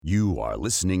You are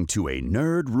listening to a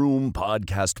Nerd Room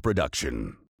podcast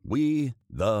production. We,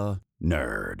 the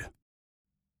Nerd.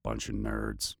 Bunch of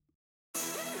nerds.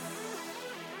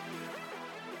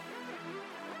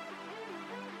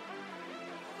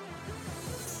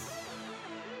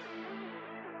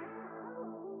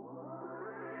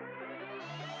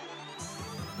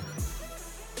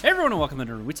 Hey everyone, and welcome to Nerd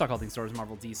Room. We talk all things Star Wars,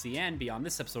 Marvel, DC, and beyond.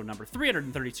 This episode number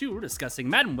 332, we're discussing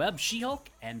Madam Web, She-Hulk,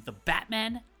 and The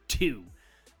Batman 2.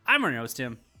 I'm your host,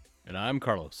 Tim. And I'm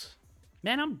Carlos.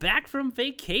 Man, I'm back from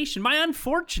vacation. My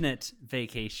unfortunate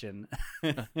vacation.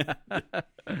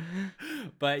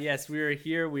 But yes, we are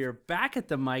here. We are back at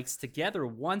the mics together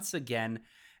once again.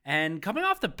 And coming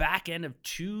off the back end of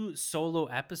two solo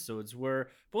episodes where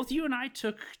both you and I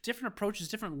took different approaches,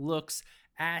 different looks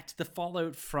at the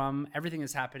fallout from everything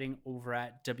that's happening over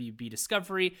at WB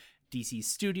Discovery, DC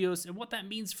Studios, and what that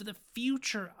means for the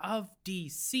future of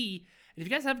DC. And if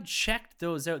you guys haven't checked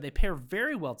those out, they pair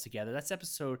very well together. That's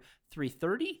episode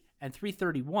 330 and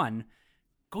 331.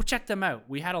 Go check them out.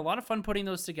 We had a lot of fun putting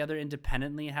those together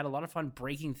independently and had a lot of fun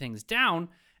breaking things down.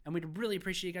 And we'd really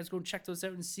appreciate you guys go and check those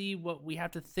out and see what we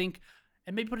have to think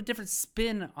and maybe put a different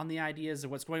spin on the ideas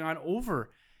of what's going on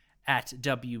over at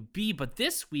WB. But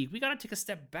this week, we got to take a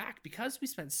step back because we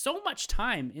spent so much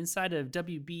time inside of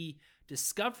WB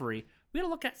Discovery. We got to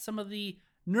look at some of the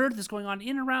nerd that's going on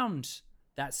in and around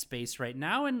that space right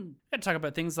now. And we got to talk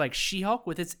about things like She-Hulk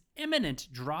with its imminent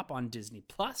drop on Disney+,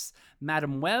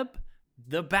 Madam Web,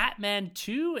 The Batman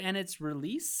 2 and its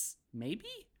release,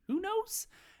 maybe? Who knows?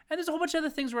 And there's a whole bunch of other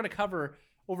things we're going to cover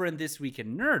over in This Week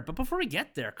in Nerd. But before we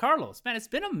get there, Carlos, man, it's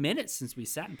been a minute since we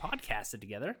sat and podcasted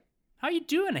together. How you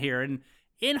doing here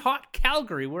in hot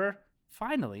Calgary, where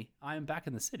finally I am back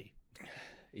in the city?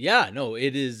 Yeah, no,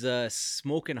 it is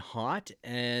smoking hot,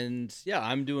 and yeah,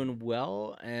 I'm doing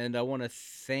well, and I want to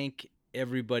thank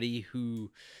everybody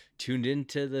who tuned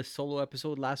into the solo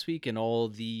episode last week and all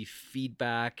the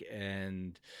feedback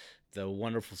and the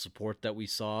wonderful support that we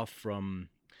saw from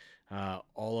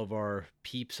all of our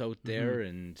peeps out there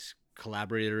and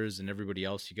collaborators and everybody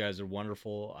else. You guys are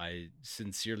wonderful. I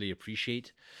sincerely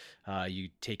appreciate you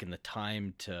taking the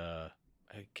time to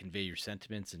convey your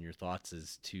sentiments and your thoughts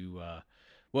as to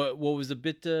what was a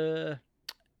bit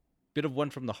of one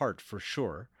from the heart for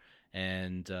sure.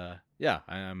 And yeah,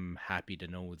 I'm happy to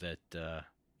know that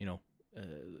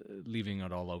leaving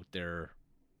it all out there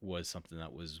was something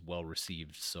that was well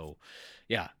received. So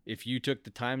yeah, if you took the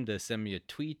time to send me a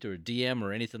tweet or a DM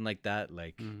or anything like that,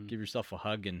 like give yourself a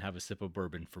hug and have a sip of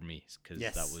bourbon for me, because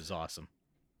that was awesome.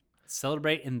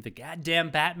 Celebrate in the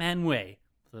goddamn Batman way.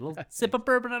 A little sip of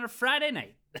bourbon on a Friday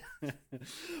night.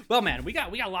 Well, man, we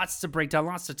got lots to break down,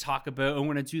 lots to talk about, and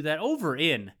we're going to do that over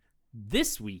in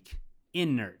This Week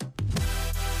in Nerd.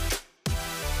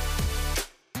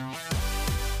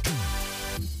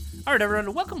 All right,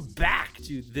 everyone, welcome back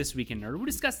to This Week in Nerd. We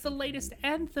discuss the latest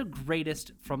and the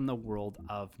greatest from the world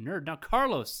of nerd. Now,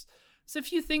 Carlos, there's a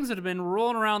few things that have been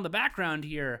rolling around the background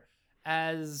here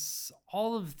as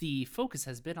all of the focus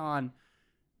has been on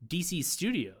DC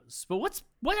Studios. But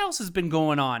what else has been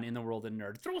going on in the world of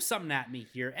nerd? Throw something at me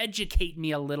here. Educate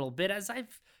me a little bit, as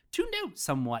I've tuned out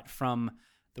somewhat from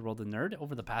the world of nerd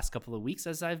over the past couple of weeks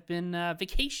as I've been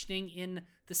vacationing in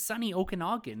the sunny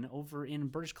Okanagan over in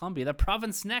British Columbia, the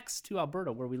province next to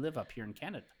Alberta, where we live up here in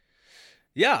Canada.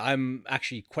 Yeah, I'm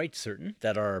actually quite certain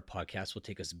that our podcast will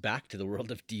take us back to the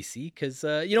world of DC, because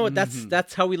you know what,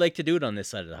 that's how we like to do it on this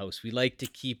side of the house. We like to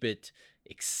keep it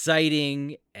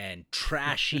exciting and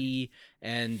trashy,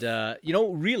 and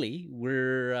really,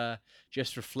 we're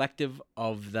just reflective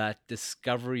of that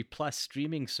Discovery Plus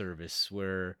streaming service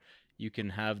where you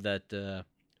can have that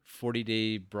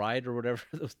 40-Day Bride or whatever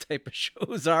those type of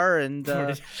shows are, and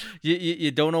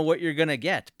you don't know what you're gonna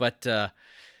get. But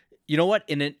you know what?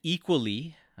 In an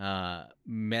equally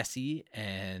messy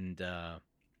and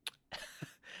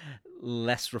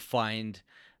less refined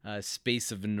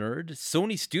space of nerd,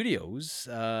 Sony Studios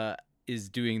is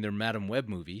doing their Madam Web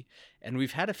movie, and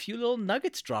we've had a few little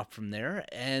nuggets drop from there.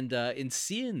 And in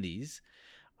seeing these,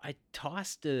 I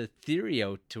tossed a theory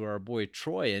out to our boy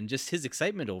Troy, and just his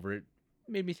excitement over it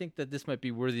made me think that this might be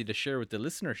worthy to share with the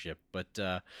listenership.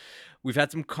 But we've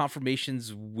had some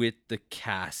confirmations with the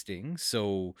casting.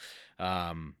 So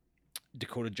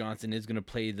Dakota Johnson is going to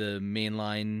play the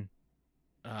mainline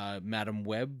Madam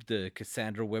Web, the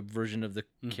Cassandra Webb version of the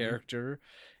character.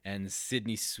 And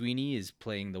Sydney Sweeney is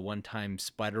playing the one-time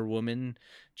Spider-Woman.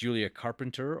 Julia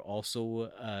Carpenter,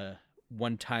 also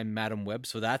one-time Madam Web,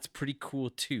 so that's pretty cool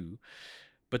too.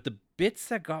 But the bits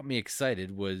that got me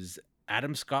excited was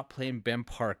Adam Scott playing Ben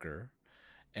Parker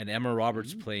and Emma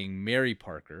Roberts playing Mary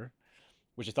Parker,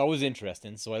 which I thought was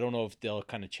interesting. So I don't know if they'll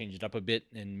kind of change it up a bit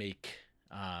and make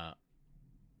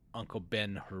Uncle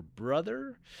Ben her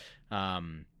brother,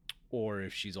 or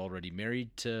if she's already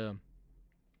married to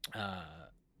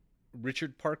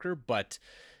Richard Parker. But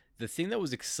the thing that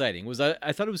was exciting was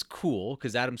I thought it was cool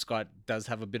because Adam Scott does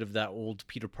have a bit of that old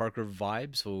Peter Parker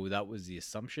vibe. So that was the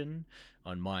assumption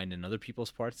on mine and other people's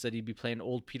parts, that he'd be playing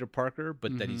old Peter Parker,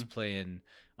 but that he's playing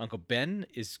Uncle Ben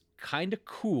is kind of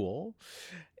cool.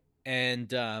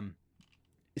 And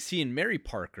seeing Mary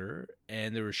Parker,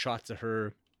 and there were shots of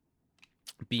her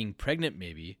being pregnant,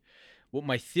 maybe. What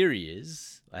my theory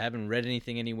is, I haven't read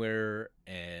anything anywhere,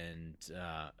 and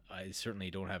I certainly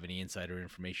don't have any insider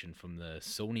information from the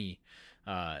Sony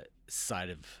side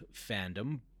of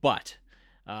fandom. But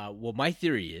what my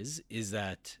theory is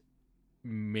that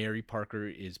Mary Parker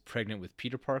is pregnant with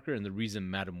Peter Parker, and the reason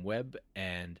Madam Web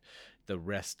and the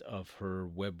rest of her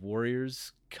web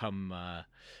warriors come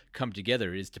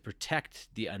together is to protect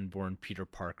the unborn Peter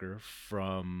Parker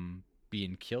from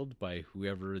being killed by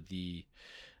whoever the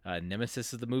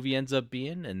nemesis of the movie ends up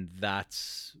being. And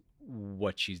that's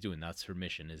what she's doing. That's her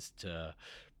mission, is to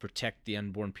protect the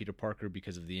unborn Peter Parker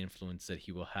because of the influence that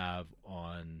he will have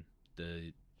on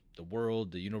the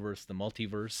world, the universe, the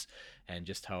multiverse, and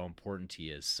just how important he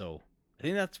is. So I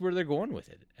think that's where they're going with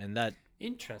it. And that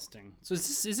interesting. So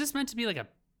is this meant to be like a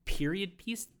period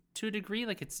piece to a degree?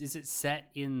 Like, is it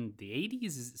set in the 80s?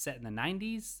 Is it set in the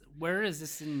 90s? Where is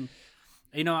this in?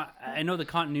 You know, I know the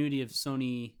continuity of the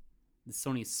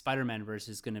Sony Spider-Man verse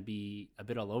is going to be a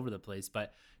bit all over the place,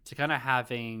 but to kind of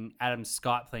having Adam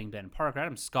Scott playing Ben Parker,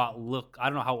 Adam Scott I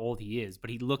don't know how old he is, but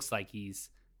he looks like he's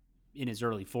in his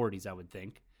early 40s, I would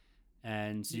think.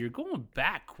 And so you're going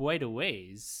back quite a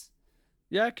ways.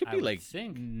 Yeah, it could I be would like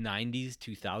think. 90s,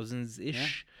 2000s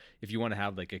ish, if you want to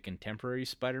have like a contemporary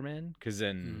Spider-Man. Because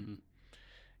then,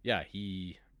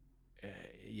 you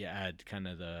add kind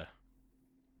of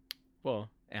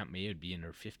Aunt May would be in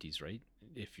her 50s, right?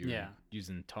 If you're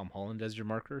using Tom Holland as your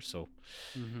marker. So,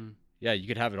 you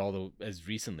could have it as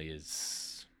recently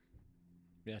as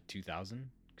 2000.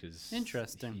 Because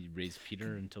interesting, he raised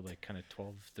Peter until like kind of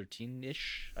 12,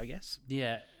 13-ish, I guess.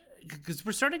 Yeah, because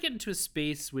we're starting to get into a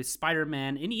space with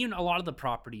Spider-Man and even a lot of the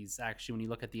properties, actually, when you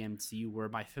look at the MCU, where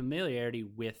my familiarity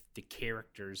with the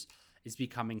characters is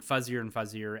becoming fuzzier and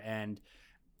fuzzier, and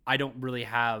I don't really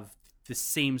have the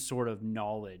same sort of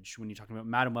knowledge when you're talking about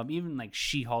Madam Web, even like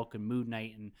She-Hulk and Moon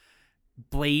Knight and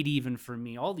Blade. Even for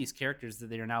me, all these characters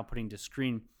that they are now putting to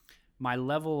screen, my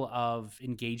level of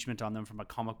engagement on them from a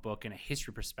comic book and a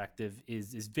history perspective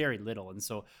is very little. And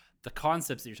so the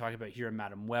concepts that you're talking about here in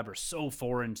Madam Web are so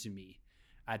foreign to me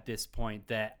at this point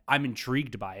that I'm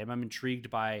intrigued by it. I'm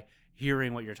intrigued by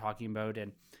hearing what you're talking about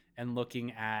and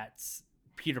looking at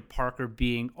Peter Parker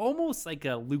being almost like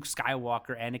a Luke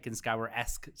Skywalker, Anakin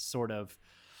Skywalker-esque sort of,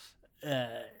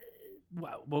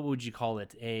 what would you call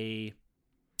it?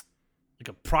 Like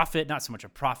a prophet, not so much a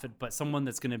prophet, but someone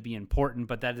that's going to be important,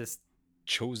 but that is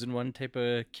chosen one type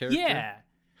of character.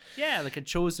 Yeah, like a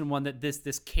chosen one, that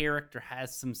this character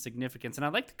has some significance. And I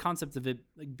like the concept of it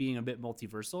like being a bit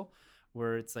multiversal,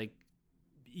 where it's like,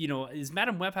 you know, does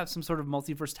Madam Web have some sort of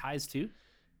multiverse ties too?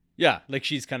 Yeah, like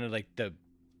she's kind of like the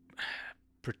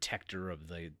protector of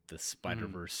the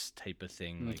Spiderverse type of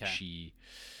thing. Like she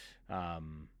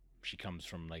comes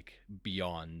from like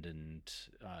beyond and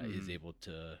is able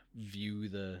to view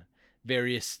the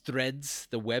various threads,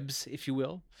 the webs, if you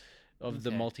will, of the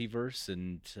multiverse.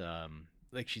 And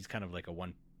like she's kind of like a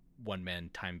one man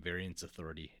time variance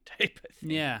authority type of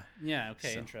thing. Yeah.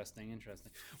 Okay. So.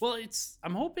 Interesting. Well,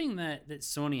 I'm hoping that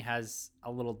Sony has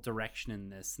a little direction in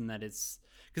this, and that it's,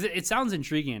 because it sounds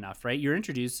intriguing enough, right? You're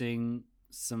introducing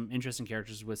some interesting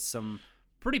characters with some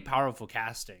pretty powerful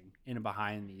casting in and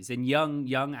behind these, and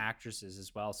young actresses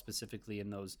as well, specifically in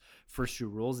those first two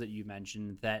roles that you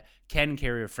mentioned, that can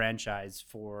carry a franchise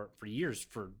for years,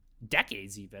 for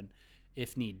decades even,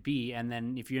 if need be. And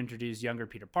then if you introduce younger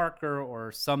Peter Parker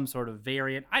or some sort of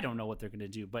variant, I don't know what they're going to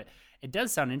do, but it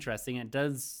does sound interesting. It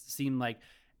does seem like,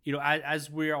 you know, as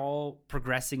we're all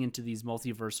progressing into these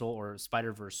multiversal or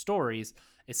Spider-Verse stories,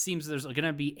 it seems there's going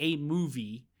to be a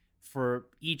movie for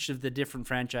each of the different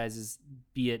franchises,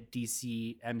 be it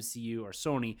DC, MCU, or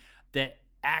Sony, that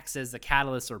acts as the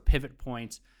catalyst or pivot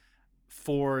point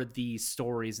for these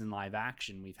stories in live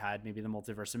action. We've had maybe the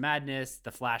Multiverse of Madness,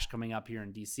 the Flash coming up here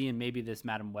in DC, and maybe this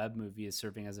Madam Web movie is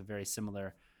serving as a very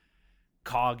similar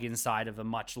cog inside of a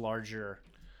much larger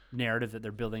narrative that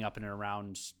they're building up in and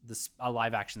around a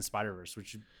live action Spider-Verse,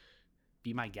 which would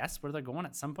be my guess where they're going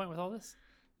at some point with all this.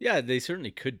 Yeah, they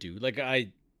certainly could do. Like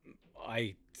I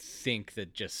think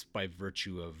that just by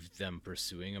virtue of them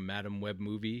pursuing a Madam Web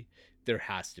movie there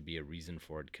has to be a reason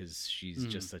for it, because she's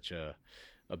just such a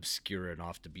obscure and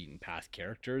off the beaten path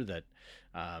character that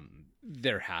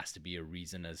there has to be a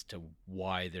reason as to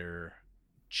why they're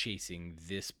chasing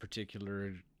this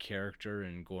particular character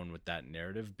and going with that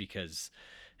narrative, because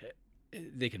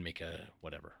they can make a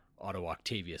whatever Otto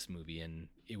Octavius movie and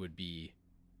it would be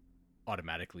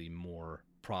automatically more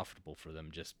profitable for them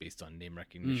just based on name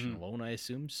recognition alone, I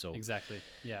assume. So Exactly.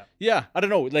 yeah, I don't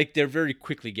know, like they're very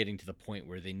quickly getting to the point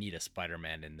where they need a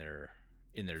Spider-Man in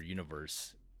their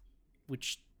universe.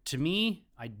 Which to me,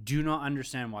 I do not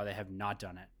understand why they have not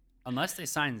done it. Unless they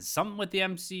signed something with the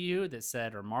MCU that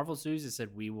said, or Marvel Studios that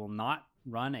said, we will not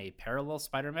run a parallel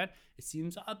Spider-Man. It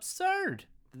seems absurd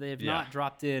that they have not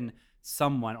dropped in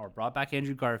someone or brought back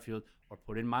Andrew Garfield or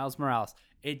put in Miles Morales.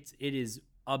 It is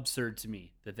absurd to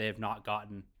me that they have not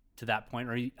gotten to that point,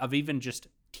 or of even just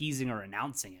teasing or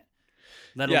announcing it,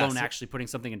 let alone actually putting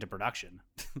something into production.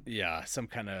 Yeah, some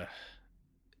kind of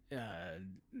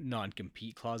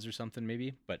non-compete clause or something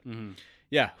maybe, but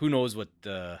yeah, who knows what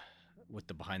the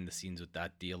behind the scenes with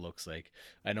that deal looks like.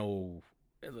 I know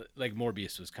like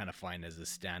Morbius was kind of fine as a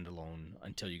standalone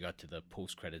until you got to the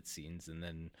post-credit scenes, and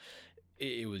then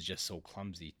it was just so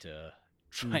clumsy to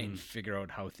try and figure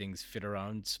out how things fit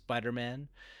around Spider-Man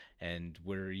and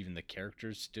where even the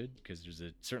characters stood, because there's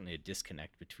certainly a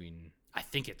disconnect between. I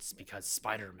think it's because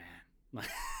Spider-Man.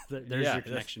 There's your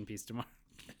connection piece tomorrow.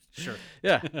 Sure.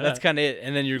 Yeah, that's kind of it.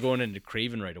 And then you're going into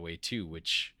Craven right away too,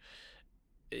 which,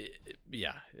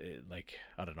 like,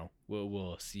 I don't know.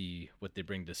 We'll see what they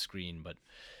bring to screen, but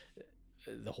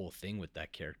the whole thing with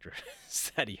that character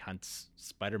is that he hunts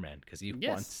Spider-Man because he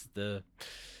wants the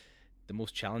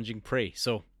most challenging prey.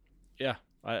 So, yeah,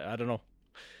 I don't know.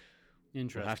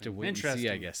 Interesting. We'll have to wait and see,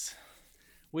 I guess.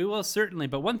 We will certainly,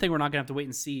 but one thing we're not going to have to wait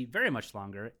and see very much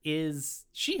longer is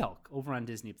She-Hulk over on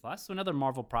Disney+. So another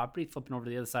Marvel property, flipping over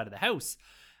to the other side of the house.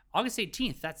 August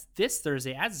 18th, that's this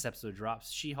Thursday, as this episode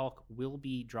drops, She-Hulk will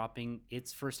be dropping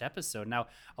its first episode. Now,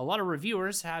 a lot of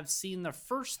reviewers have seen the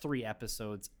first 3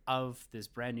 episodes of this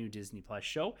brand new Disney Plus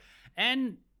show,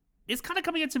 and it's kind of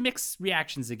coming into mixed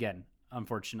reactions again,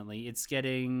 unfortunately. It's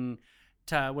getting,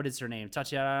 what is her name?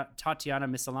 Tatiana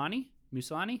Maslany?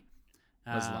 Maslany,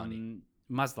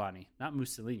 not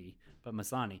Mussolini, but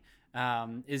Maslany,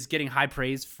 is getting high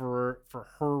praise for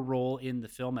her role in the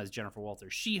film as Jennifer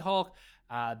Walters' She-Hulk.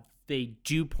 They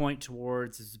do point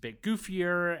towards it's a bit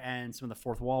goofier and some of the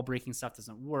fourth wall breaking stuff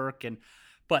doesn't work.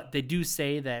 But they do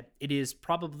say that it is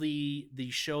probably the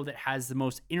show that has the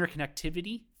most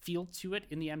interconnectivity feel to it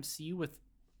in the MCU, with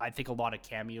I think a lot of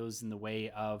cameos in the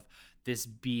way of this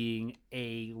being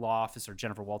a law officer,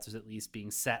 Jennifer Walters at least, being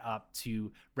set up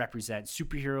to represent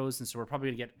superheroes. And so we're probably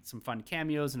going to get some fun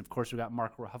cameos. And of course, we've got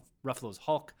Mark Ruffalo's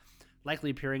Hulk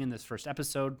likely appearing in this first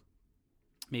episode,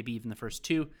 maybe even the first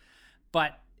 2.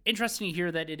 But interesting to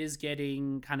hear that it is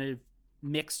getting kind of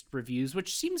mixed reviews,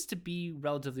 which seems to be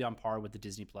relatively on par with the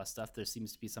Disney Plus stuff. There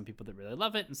seems to be some people that really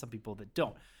love it and some people that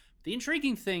don't. The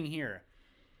intriguing thing here,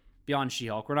 beyond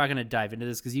She-Hulk, we're not going to dive into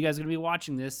this because you guys are going to be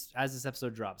watching this as this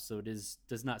episode drops, so it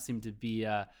does not seem to be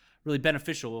really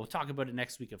beneficial. We'll talk about it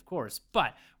next week, of course.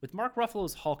 But with Mark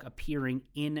Ruffalo's Hulk appearing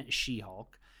in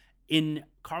She-Hulk, in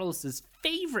Carlos's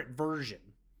favorite version,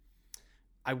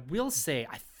 I will say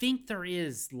I think there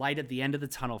is light at the end of the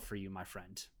tunnel for you, my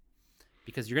friend,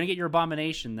 because you're going to get your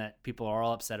Abomination that people are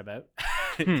all upset about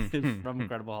from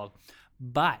Incredible Hulk.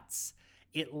 But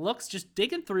it looks, just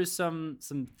digging through some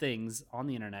things on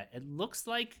the internet, it looks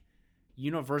like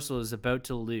Universal is about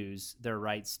to lose their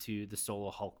rights to the solo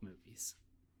Hulk movies.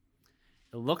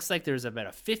 It looks like there's about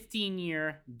a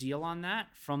 15-year deal on that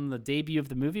from the debut of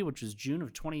the movie, which was June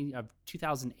of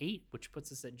 2008, which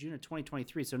puts us at June of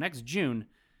 2023. So next June,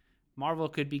 Marvel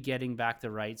could be getting back the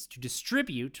rights to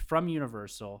distribute from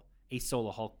Universal a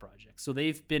solo Hulk project. So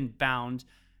they've been bound.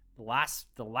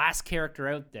 The last character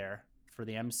out there for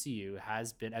the MCU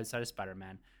has been, outside of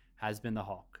Spider-Man, has been the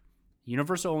Hulk.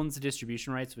 Universal owns the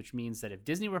distribution rights, which means that if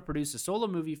Disney were to produce a solo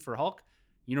movie for Hulk,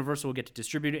 Universal will get to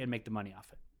distribute it and make the money off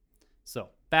it. So,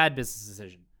 bad business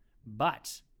decision.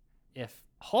 But if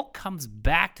Hulk comes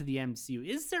back to the MCU,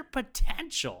 is there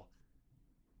potential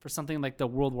for something like the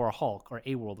World War Hulk or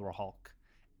a World War Hulk?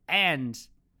 And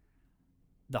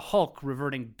the Hulk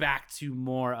reverting back to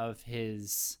more of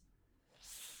his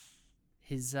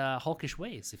Hulkish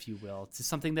ways, if you will, to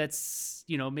something that's,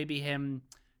 maybe him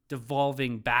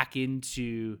devolving back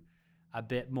into a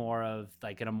bit more of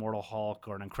like an Immortal Hulk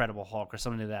or an Incredible Hulk or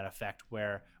something to that effect,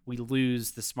 where we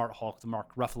lose the smart Hulk, the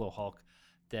Mark Ruffalo Hulk,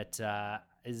 that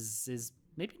is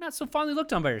maybe not so fondly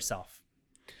looked on by yourself.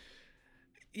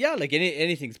 Yeah, like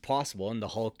anything's possible. And the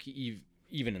Hulk,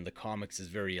 even in the comics is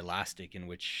very elastic, in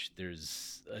which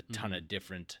there's a ton of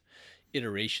different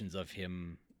iterations of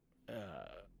him,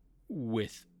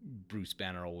 with Bruce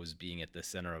Banner always being at the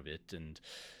center of it. And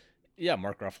yeah,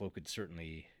 Mark Ruffalo could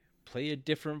certainly play a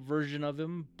different version of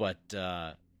him, but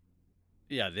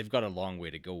yeah, they've got a long way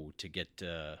to go to get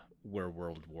where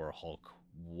World War Hulk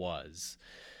was.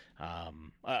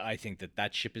 I think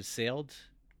that ship has sailed,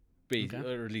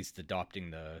 or at least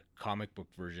adopting the comic book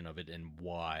version of it and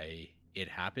why it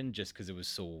happened, just because it was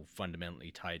so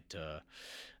fundamentally tied to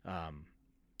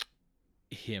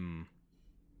him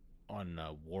on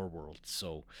Warworld.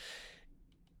 So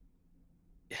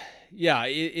yeah,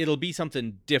 it'll be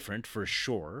something different for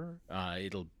sure.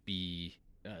 It'll be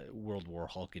World War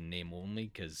Hulk in name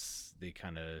only, because they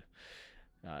kind of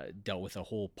dealt with a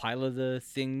whole pile of the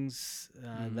things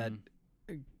that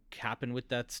happened with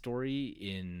that story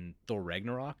in Thor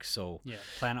Ragnarok. So yeah,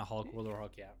 Planet Hulk, World War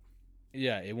Hulk,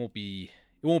 yeah, it won't be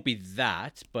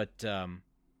that, but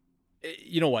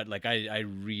you know what? Like, I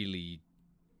really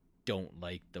don't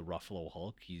like the Ruffalo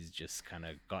Hulk. He's just kind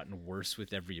of gotten worse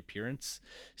with every appearance.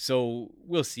 So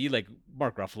we'll see. Like,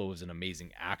 Mark Ruffalo is an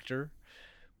amazing actor,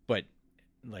 but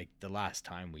like the last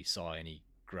time we saw any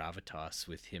gravitas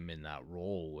with him in that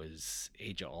role was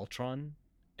Age of Ultron,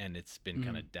 and it's been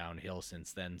kind of downhill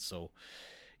since then. So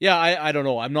yeah, I don't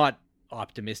know. I'm not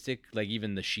optimistic. Like,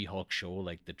 even the She-Hulk show,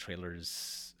 like, the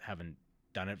trailers haven't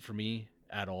done it for me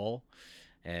at all.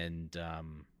 And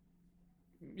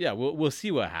yeah, we'll see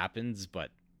what happens,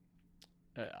 but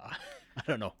I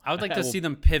don't know. I would like to see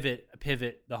them pivot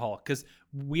the Hulk, because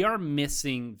we are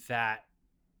missing that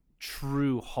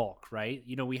true Hulk, right?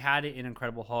 You know, we had it in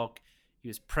Incredible Hulk. He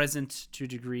was present to a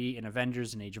degree in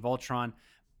Avengers and Age of Ultron,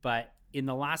 but in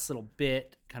the last little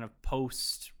bit, kind of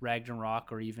post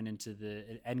Ragnarok or even into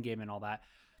the Endgame and all that,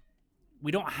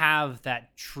 we don't have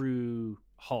that true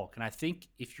Hulk. And I think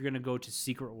if you're going to go to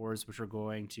Secret Wars, which we're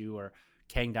going to, or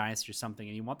Kang Dynasty or something,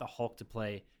 and you want the Hulk to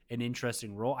play an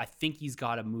interesting role, I think he's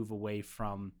got to move away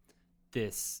from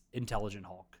this intelligent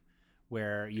Hulk,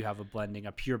 where you have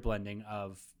a pure blending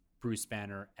of Bruce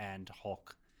Banner and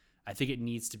Hulk. I think it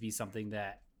needs to be something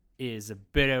that is a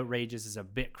bit outrageous, is a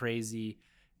bit crazy,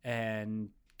 and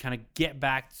kind of get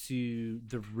back to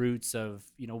the roots of,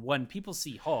 you know, when people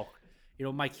see Hulk, you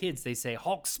know, my kids, they say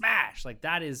Hulk smash. Like,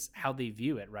 that is how they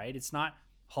view it, right? It's not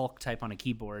Hulk type on a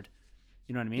keyboard.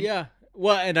 You know what I mean? Yeah.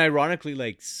 Well, and ironically,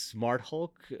 like, Smart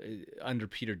Hulk under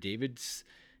Peter David's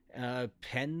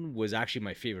pen was actually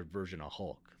my favorite version of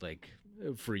Hulk. Like,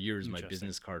 for years, my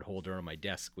business card holder on my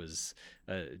desk was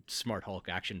a Smart Hulk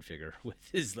action figure with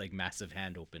his, like, massive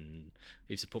hand open.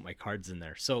 I used to put my cards in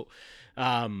there. So,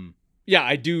 yeah,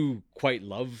 I do quite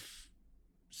love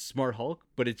Smart Hulk,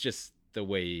 but it's just the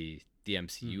way the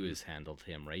MCU has handled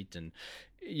him, right? And,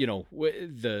 you know,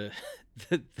 the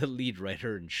lead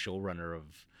writer and showrunner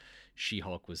of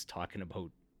She-Hulk was talking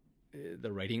about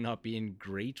the writing not being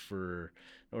great or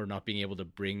not being able to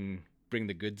bring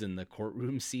the goods in the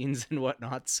courtroom scenes and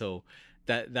whatnot. So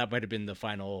that might have been the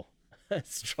final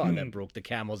straw that broke the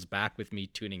camel's back with me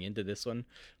tuning into this one.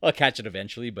 I'll catch it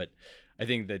eventually, but I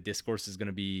think the discourse is going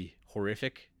to be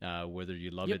horrific, whether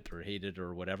you love it or hate it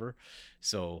or whatever.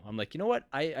 So I'm like, you know what?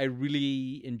 I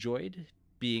really enjoyed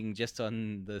being just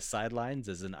on the sidelines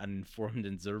as an uninformed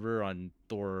observer on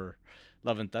Thor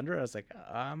Love and Thunder. I was like,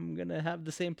 I'm going to have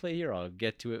the same play here. I'll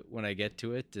get to it when I get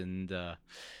to it. And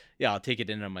yeah, I'll take it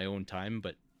in on my own time.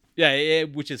 But yeah,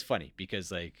 which is funny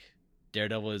because, like,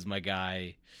 Daredevil is my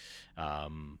guy.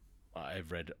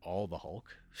 I've read all the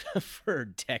Hulk for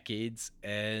decades.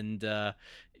 And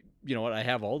you know what? I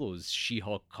have all those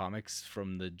She-Hulk comics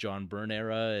from the John Byrne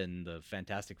era and the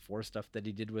Fantastic Four stuff that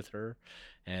he did with her.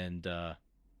 And I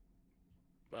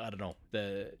don't know.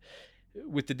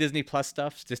 With the Disney Plus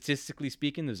stuff, statistically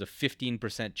speaking, there's a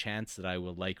 15% chance that I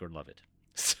will like or love it.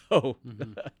 So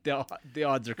the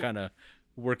odds are kind of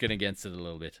working against it a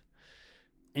little bit.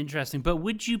 Interesting. But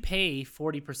would you pay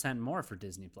 40% more for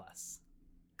Disney Plus?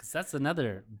 Because that's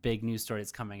another big news story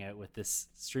that's coming out with this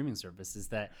streaming service, is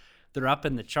that they're up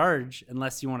in the charge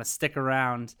unless you want to stick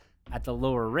around at the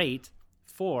lower rate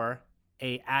for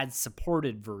a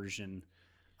ad-supported version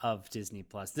of Disney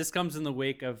Plus. This comes in the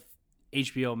wake of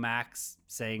HBO Max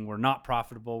saying we're not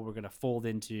profitable. We're going to fold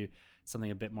into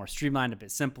something a bit more streamlined, a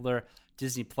bit simpler.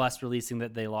 Disney Plus releasing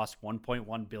that they lost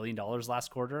 $1.1 billion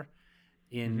last quarter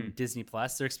in Disney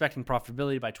Plus. They're expecting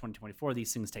profitability by 2024.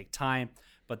 These things take time,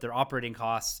 but their operating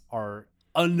costs are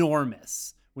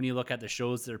enormous when you look at the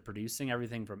shows they're producing,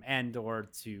 everything from Andor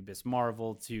to Miss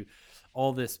Marvel to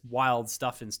all this wild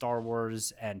stuff in Star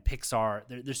Wars and Pixar.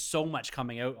 There's so much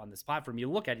coming out on this platform. You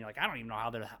look at it and you're like, I don't even know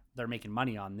how they're making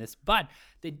money on this. But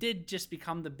they did just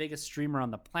become the biggest streamer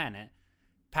on the planet,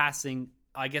 passing,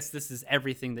 I guess this is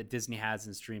everything that Disney has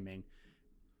in streaming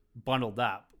bundled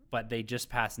up. But they just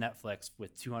passed Netflix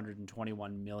with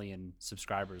 221 million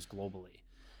subscribers globally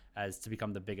as to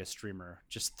become the biggest streamer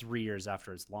just 3 years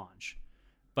after its launch.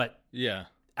 But yeah,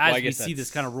 as we see this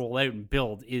kind of roll out and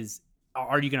build,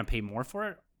 are you going to pay more for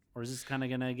it, or is this kind of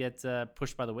going to get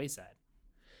pushed by the wayside?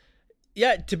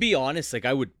 Yeah, to be honest, like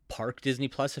I would park Disney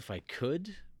Plus if I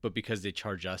could, but because they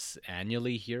charge us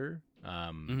annually here,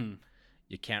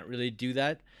 you can't really do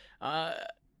that.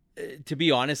 To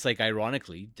be honest, like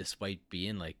ironically, despite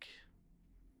being like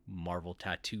Marvel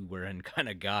tattoo wearing kind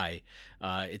of guy,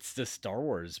 it's the Star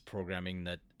Wars programming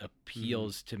that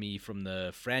appeals to me from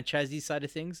the franchisee side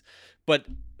of things. But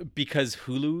because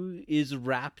Hulu is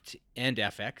wrapped and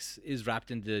FX is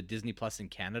wrapped into Disney Plus in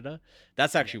Canada,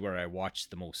 that's actually where I watch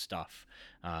the most stuff.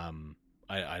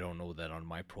 I don't know that on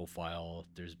my profile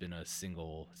there's been a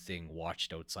single thing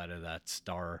watched outside of that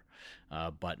star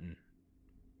button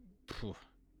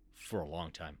for a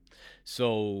long time.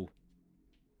 So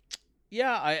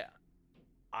yeah,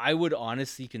 I would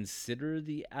honestly consider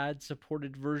the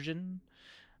ad-supported version,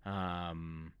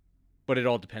 but it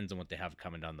all depends on what they have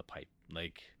coming down the pipe.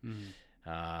 Like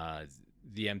the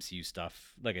MCU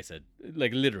stuff, like I said,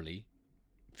 like literally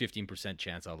 15%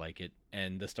 chance I'll like it,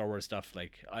 and the Star Wars stuff,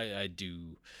 like I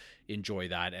do enjoy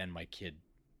that, and my kid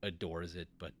adores it.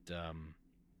 But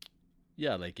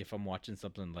yeah, like if I'm watching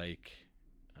something like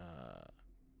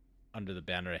Under the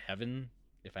Banner of Heaven,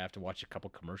 if I have to watch a couple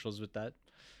commercials with that,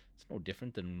 it's no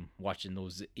different than watching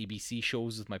those ABC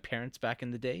shows with my parents back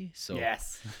in the day. So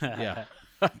yes. Yeah,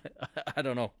 I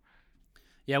don't know.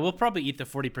 Yeah, we'll probably eat the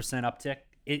 40% uptick.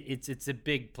 It's a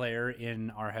big player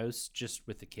in our house, just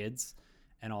with the kids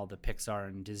and all the Pixar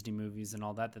and Disney movies and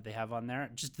all that they have on there.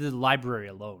 Just the library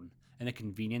alone and the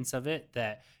convenience of it.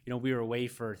 That, you know, we were away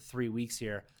for 3 weeks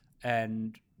here,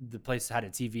 and the place had a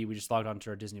TV. We just logged onto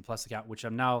our Disney Plus account, which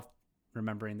I'm now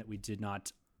remembering that we did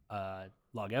not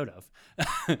log out of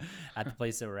at the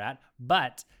place that we're at.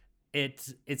 But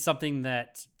it's something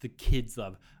that the kids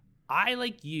love. I,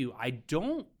 like you, I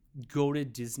don't go to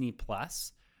Disney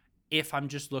Plus if I'm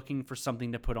just looking for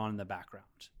something to put on in the background.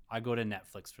 I go to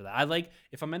Netflix for that. I like,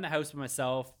 if I'm in the house by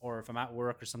myself or if I'm at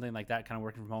work or something like that, kind of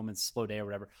working from home, it's a slow day or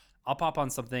whatever, I'll pop on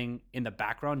something in the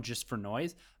background just for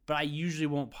noise. But I usually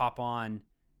won't pop on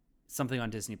something on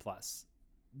Disney Plus.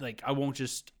 Like, I won't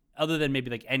just, other than maybe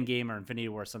like Endgame or Infinity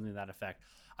War or something to that effect.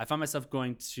 I find myself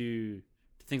going to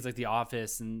things like The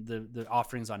Office and the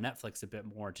offerings on Netflix a bit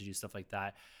more to do stuff like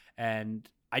that. And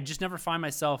I just never find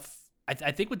myself,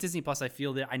 I think with Disney Plus, I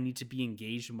feel that I need to be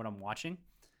engaged in what I'm watching.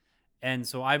 And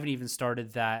so I haven't even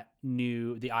started the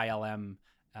ILM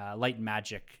Light and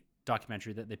Magic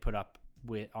documentary that they put up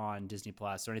on Disney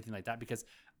Plus or anything like that, because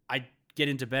I get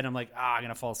into bed, I'm like, I'm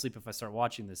going to fall asleep if I start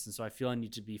watching this. And so I feel I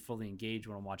need to be fully engaged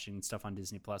when I'm watching stuff on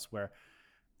Disney Plus, where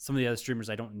some of the other streamers,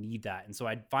 I don't need that. And so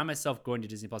I find myself going to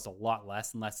Disney Plus a lot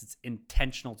less, unless it's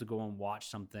intentional to go and watch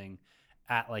something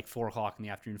at like 4 o'clock in the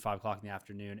afternoon, 5 o'clock in the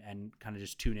afternoon, and kind of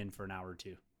just tune in for an hour or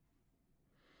two.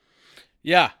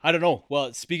 Yeah, I don't know.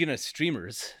 Well, speaking of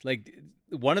streamers, like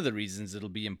one of the reasons it'll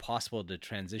be impossible to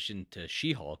transition to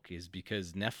She-Hulk is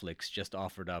because Netflix just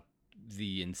offered up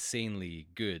the insanely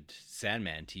good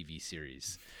Sandman TV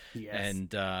series. Yes.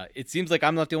 And it seems like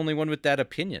I'm not the only one with that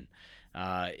opinion.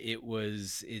 It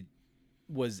was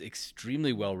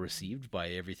extremely well received by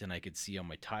everything I could see on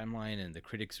my timeline and the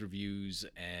critics' reviews,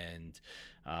 and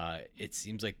it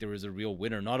seems like there was a real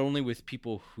winner, not only with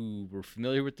people who were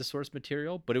familiar with the source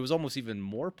material, but it was almost even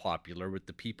more popular with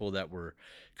the people that were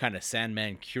kind of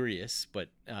Sandman curious but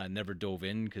never dove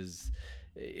in, because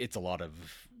it's a lot of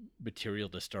material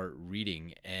to start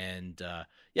reading. And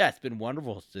yeah, it's been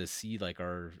wonderful to see like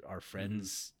our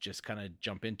friends just kind of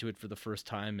jump into it for the first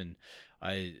time. And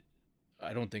I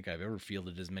don't think I've ever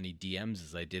fielded as many DMs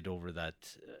as I did over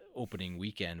that opening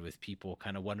weekend, with people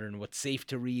kind of wondering what's safe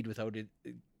to read without it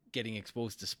getting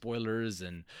exposed to spoilers,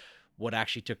 and what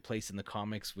actually took place in the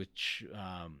comics, which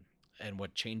and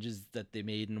what changes that they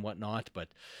made and whatnot. But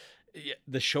yeah,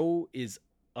 the show is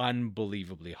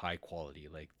unbelievably high quality.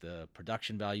 Like, the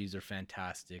production values are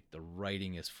fantastic, the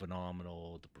writing is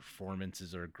phenomenal, the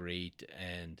performances are great,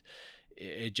 and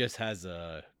it just has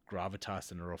a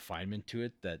gravitas and a refinement to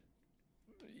it that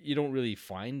you don't really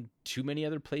find too many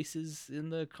other places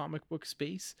in the comic book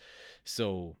space.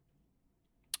 So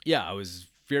yeah, I was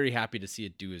very happy to see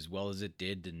it do as well as it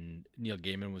did. And Neil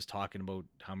Gaiman was talking about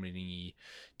how many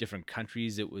different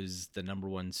countries it was the number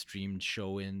one streamed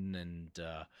show in,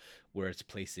 and where it's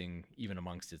placing even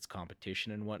amongst its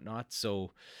competition and whatnot.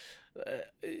 So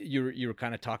you were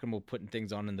kind of talking about putting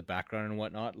things on in the background and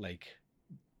whatnot. Like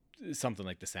something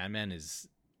like The Sandman is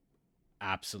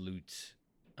absolute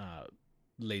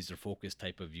laser focus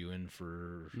type of viewing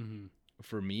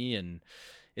for me, and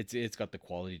it's got the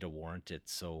quality to warrant it.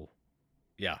 So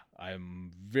yeah,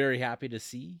 I'm very happy to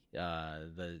see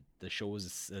the show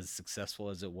was as successful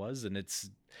as it was, and it's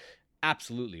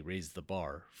absolutely raised the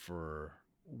bar for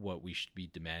what we should be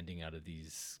demanding out of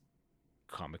these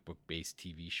comic book based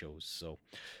TV shows. So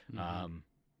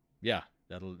yeah,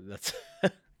 that's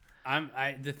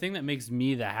the thing that makes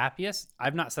me the happiest.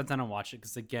 I've not sat down and watched it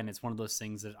because again, it's one of those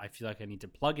things that I feel like I need to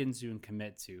plug into and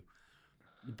commit to.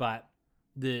 But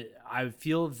I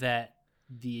feel that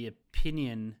the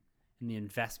opinion and the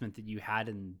investment that you had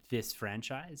in this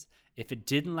franchise, if it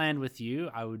didn't land with you,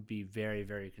 I would be very,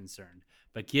 very concerned.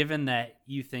 But given that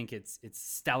you think it's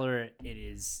stellar, it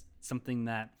is something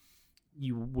that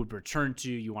you would return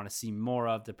to, you want to see more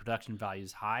of, the production value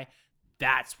is high,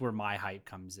 that's where my hype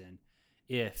comes in.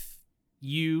 If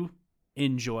you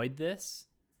enjoyed this,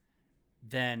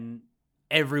 then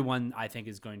everyone, I think,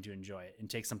 is going to enjoy it and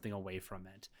take something away from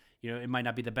it. You know, it might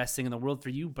not be the best thing in the world for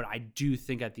you, but I do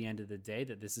think at the end of the day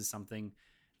that this is something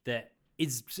that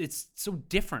it's so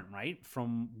different, right,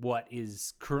 from what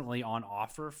is currently on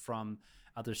offer from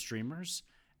other streamers.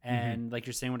 And like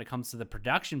you're saying, when it comes to the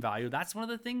production value, that's one of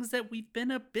the things that we've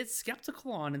been a bit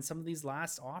skeptical on in some of these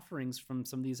last offerings from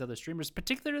some of these other streamers,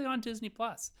 particularly on Disney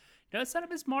Plus. You know, outside of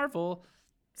Ms. Marvel,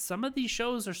 some of these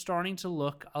shows are starting to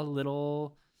look a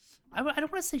little, I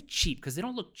don't want to say cheap, because they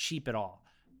don't look cheap at all.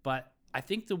 But I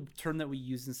think the term that we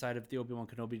use inside of the Obi-Wan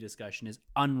Kenobi discussion is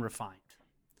unrefined.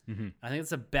 I think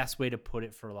that's the best way to put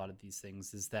it for a lot of these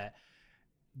things, is that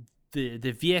the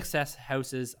VXS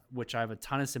houses, which I have a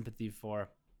ton of sympathy for,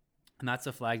 and that's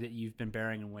a flag that you've been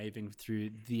bearing and waving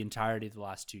through the entirety of the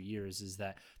last 2 years, is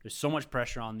that there's so much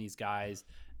pressure on these guys.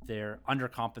 They're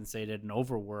undercompensated and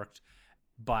overworked,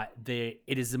 but it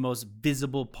is the most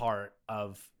visible part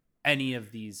of any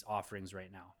of these offerings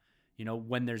right now. You know,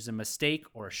 when there's a mistake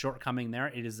or a shortcoming there,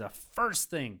 it is the first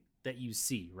thing that you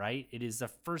see, right? It is the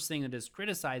first thing that is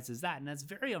criticized as that, and that's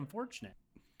very unfortunate.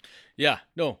 Yeah,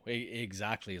 no,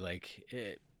 exactly. Like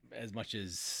as much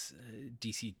as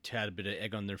DC had a bit of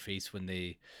egg on their face when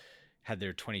they had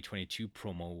their 2022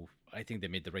 promo, I think they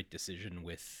made the right decision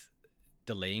with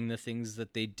delaying the things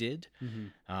that they did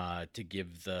to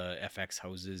give the FX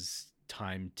houses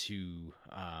time to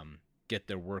get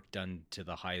their work done to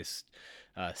the highest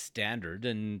standard.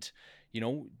 And, you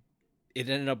know, it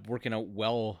ended up working out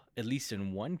well, at least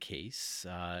in one case,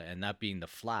 and that being The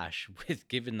Flash, with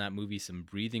giving that movie some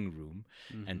breathing room.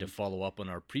 And to follow up on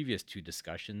our previous two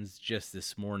discussions, just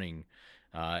this morning,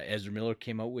 Ezra Miller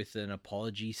came out with an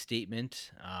apology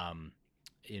statement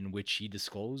in which he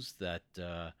disclosed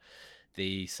that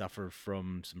they suffer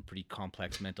from some pretty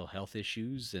complex mental health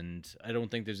issues. And I don't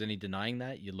think there's any denying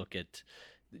that. You look at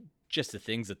just the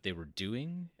things that they were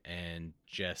doing, and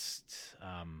just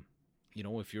you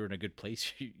know, if you're in a good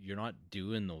place, you're not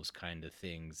doing those kind of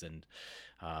things. And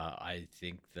I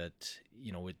think that,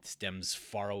 you know, it stems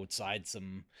far outside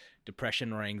some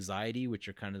depression or anxiety, which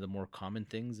are kind of the more common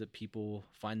things that people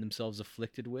find themselves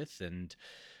afflicted with. And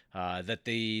that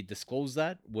they disclosed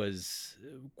that was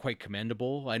quite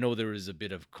commendable. I know there was a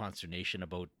bit of consternation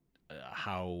about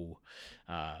how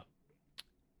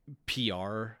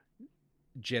PR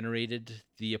generated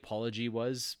the apology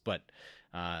was, but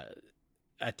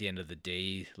at the end of the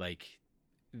day, like,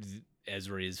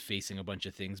 Ezra is facing a bunch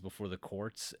of things before the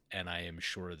courts, and I am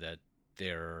sure that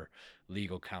their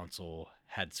legal counsel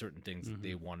had certain things that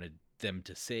they wanted them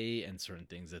to say and certain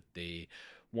things that they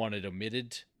wanted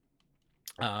omitted,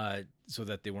 so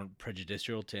that they weren't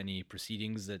prejudicial to any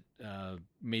proceedings that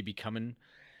may be coming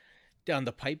down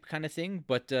the pipe, kind of thing.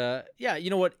 But yeah, you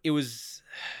know what? It's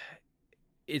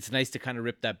nice to kind of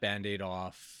rip that Band-Aid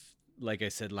off. Like I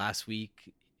said last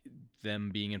week,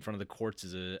 them being in front of the courts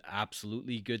is a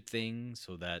absolutely good thing,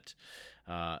 so that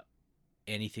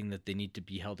anything that they need to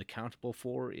be held accountable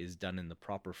for is done in the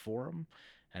proper forum,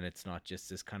 and it's not just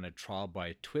this kind of trial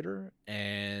by Twitter.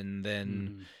 And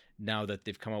then now that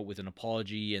they've come out with an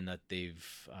apology and that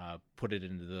they've put it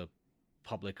into the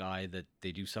public eye that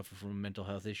they do suffer from mental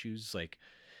health issues, like,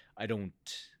 I don't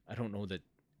know that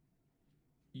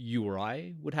you or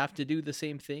I would have to do the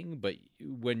same thing, but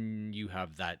when you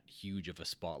have that huge of a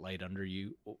spotlight under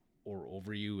you or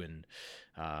over you, and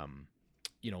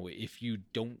you know, if you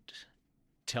don't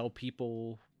tell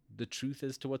people the truth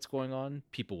as to what's going on,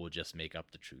 people will just make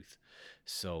up the truth.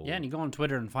 So Yeah, and you go on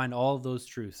Twitter and find all those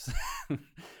truths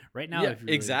right now yeah, if you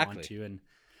really want exactly. to.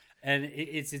 And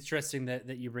it's interesting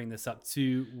that you bring this up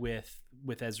too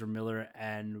with Ezra Miller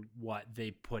and what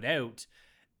they put out.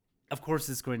 Of course,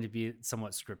 it's going to be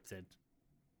somewhat scripted.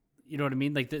 You know what I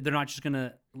mean? Like they're not just going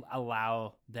to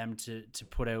allow them to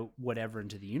put out whatever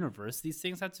into the universe. These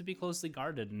things have to be closely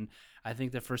guarded. And I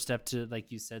think the first step to,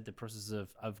 like you said, the process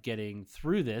of getting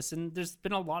through this, and there's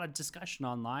been a lot of discussion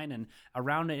online and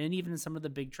around it, and even in some of the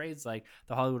big trades like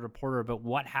the Hollywood Reporter, about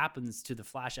what happens to the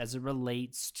Flash as it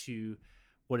relates to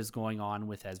what is going on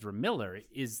with Ezra Miller.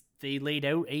 Is they laid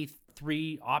out a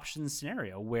 3 option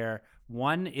scenario where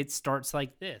one, it starts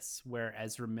like this, where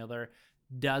Ezra Miller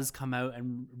does come out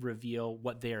and reveal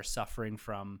what they are suffering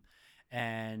from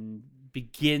and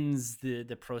begins the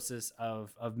process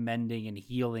of mending and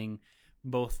healing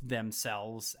both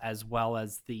themselves as well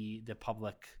as the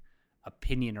public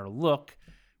opinion or look,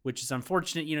 which is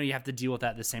unfortunate. You know, you have to deal with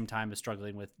that at the same time as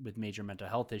struggling with major mental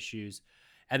health issues.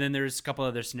 And then there's a couple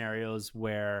other scenarios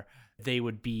where they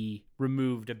would be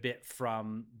removed a bit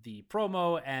from the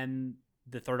promo, and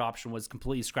the third option was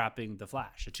completely scrapping The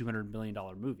Flash, a $200 million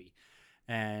movie.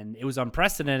 And it was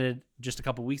unprecedented just a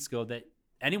couple weeks ago that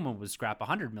anyone would scrap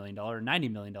 $100 million or $90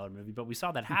 million movie, but we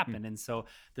saw that happen. And so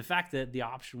the fact that the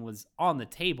option was on the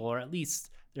table, or at least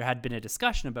there had been a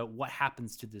discussion about what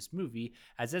happens to this movie,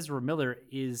 as Ezra Miller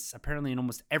is apparently in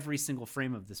almost every single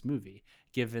frame of this movie,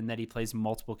 given that he plays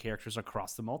multiple characters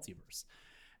across the multiverse.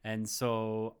 And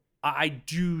so I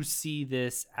do see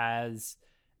this as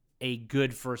a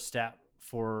good first step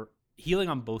for healing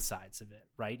on both sides of it,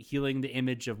 right? Healing the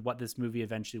image of what this movie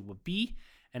eventually will be,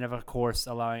 and of course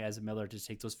allowing Ezra Miller to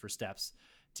take those first steps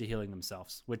to healing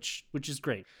themselves, which is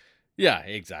great. Yeah,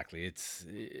 exactly. It's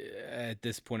at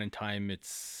this point in time,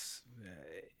 it's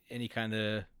any kind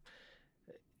of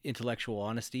intellectual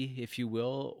honesty, if you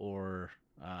will, or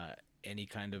any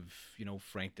kind of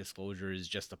frank disclosure is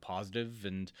just a positive,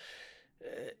 and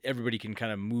everybody can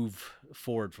kind of move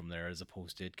forward from there, as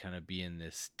opposed to it kind of being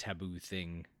this taboo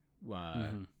thing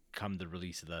come the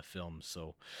release of that film.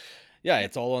 So yeah,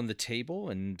 it's all on the table.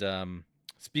 And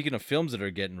speaking of films that are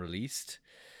getting released,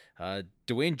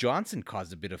 Dwayne Johnson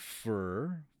caused a bit of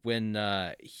furor when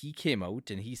he came out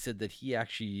and he said that he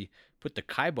actually put the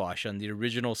kibosh on the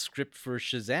original script for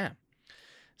Shazam.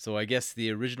 So I guess the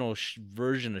original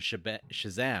version of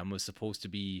Shazam was supposed to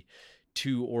be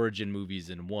 2 origin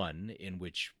movies in one, in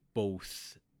which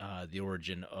both the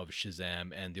origin of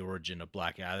Shazam and the origin of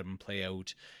Black Adam play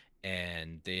out,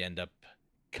 and they end up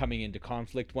coming into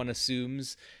conflict, one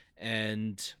assumes.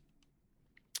 And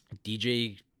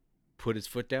DJ put his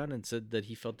foot down and said that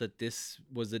he felt that this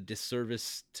was a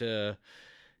disservice to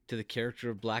the character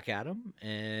of Black Adam,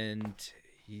 and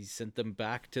he sent them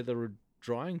back to the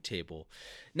drawing table.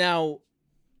 Now,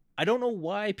 I don't know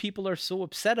why people are so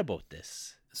upset about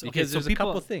this, because there's a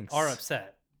couple of things are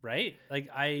upset, right? Like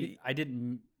I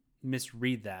didn't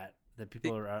misread that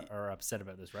people are upset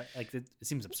about this, right? Like it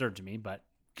seems absurd to me, but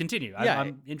continue. Yeah,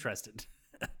 I'm interested.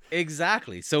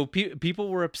 Exactly. So people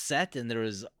were upset, and there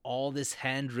was all this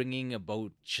hand-wringing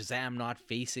about Shazam not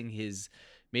facing his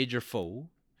major foe.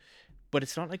 But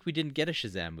it's not like we didn't get a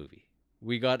Shazam movie.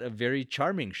 We got a very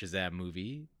charming Shazam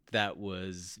movie that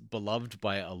was beloved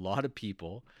by a lot of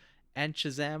people, and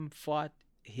Shazam fought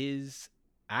his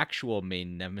actual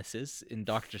main nemesis in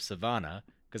Dr. Sivana,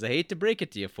 because I hate to break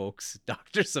it to you folks,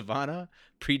 Dr. Sivana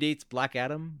predates Black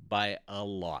Adam by a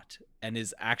lot and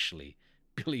is actually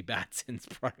Billy Batson's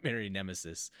primary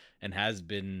nemesis, and has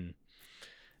been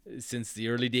since the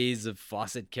early days of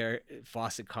Fawcett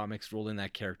Comics rolling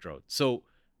that character out. So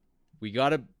we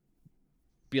got a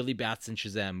Billy Batson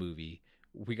Shazam movie.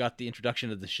 We got the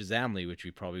introduction of the Shazamly, which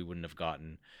we probably wouldn't have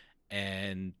gotten,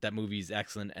 and that movie is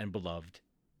excellent and beloved,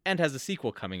 and has a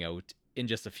sequel coming out in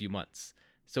just a few months.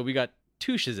 So we got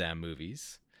 2 Shazam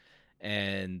movies,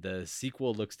 and the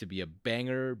sequel looks to be a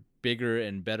banger, bigger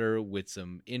and better, with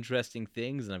some interesting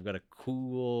things. And I've got a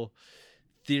cool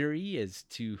theory as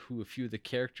to who a few of the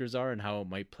characters are and how it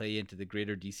might play into the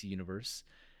greater DC universe.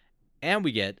 And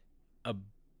we get a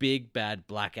big bad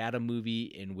Black Adam movie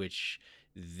in which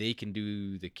they can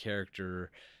do the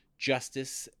character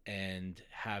justice and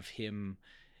have him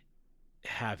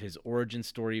have his origin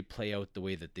story play out the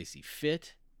way that they see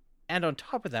fit. And on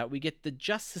top of that, we get the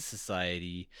Justice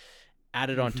Society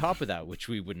added on top of that, which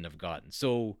we wouldn't have gotten.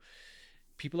 So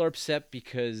people are upset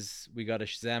because we got a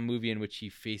Shazam movie in which he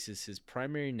faces his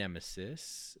primary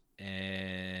nemesis,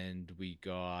 and we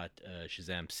got a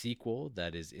Shazam sequel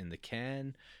that is in the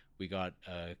can. We got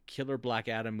a killer Black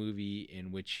Adam movie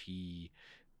in which he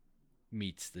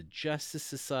meets the Justice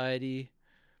Society.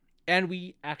 And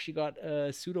we actually got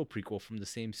a pseudo prequel from the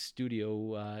same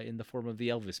studio in the form of the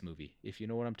Elvis movie. If you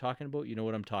know what I'm talking about, you know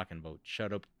what I'm talking about.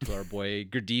 Shout out to our boy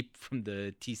Gurdeep from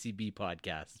the TCB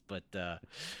podcast. But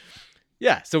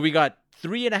yeah, so we got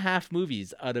 3.5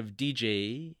 movies out of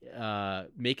DJ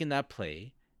making that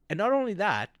play. And not only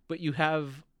that, but you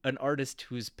have an artist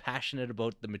who's passionate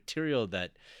about the material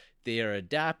that they are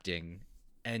adapting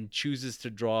and chooses to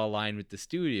draw a line with the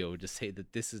studio to say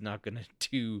that this is not going to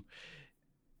do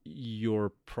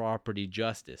your property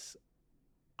justice.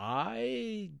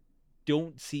 I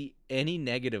don't see any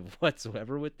negative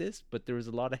whatsoever with this, but there was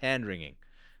a lot of hand wringing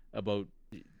about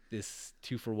this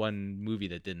 2-for-1 movie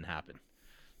that didn't happen.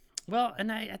 Well,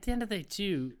 and at the end of the day,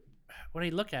 too, when I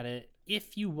look at it,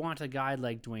 if you want a guy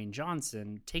like Dwayne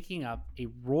Johnson taking up a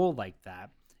role like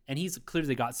that, and he's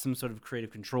clearly got some sort of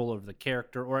creative control over the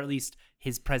character, or at least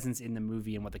his presence in the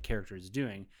movie and what the character is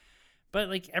doing. But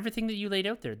like everything that you laid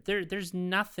out there's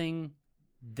nothing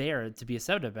there to be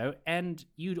upset about. And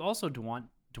you'd also want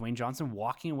Dwayne Johnson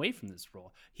walking away from this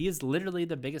role. He is literally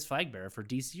the biggest flag bearer for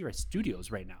DC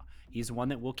Studios right now. He's the one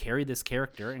that will carry this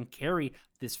character and carry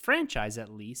this franchise,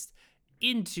 at least,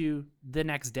 into the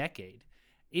next decade,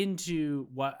 into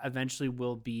what eventually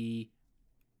will be,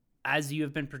 as you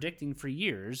have been predicting for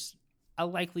years, a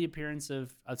likely appearance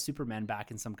of Superman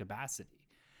back in some capacity.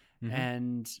 Mm-hmm.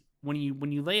 And when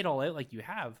you lay it all out like you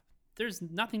have, there's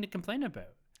nothing to complain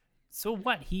about. So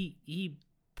what? He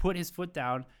put his foot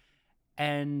down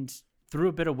and threw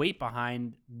a bit of weight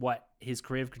behind what his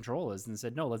creative control is and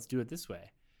said, no, let's do it this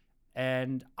way.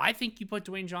 And I think you put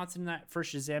Dwayne Johnson in that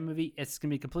first Shazam movie, it's going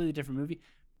to be a completely different movie.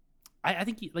 I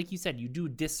think, like you said, you do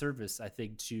disservice, I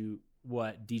think, to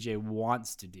what DJ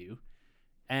wants to do.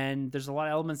 And there's a lot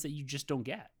of elements that you just don't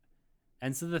get.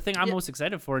 And so the thing I'm most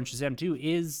excited for in Shazam 2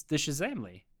 is the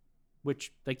Shazamly,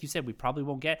 which, like you said, we probably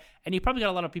won't get. And you probably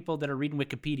got a lot of people that are reading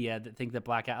Wikipedia that think that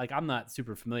Black Adam, like I'm not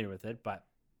super familiar with it, but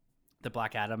the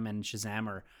Black Adam and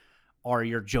Shazam are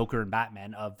your Joker and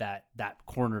Batman of that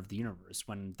corner of the universe,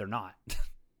 when they're not.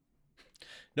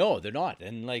 No, they're not.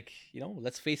 And like,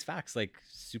 let's face facts. Like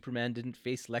Superman didn't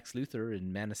face Lex Luthor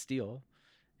in Man of Steel,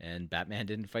 and Batman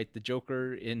didn't fight the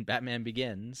Joker in Batman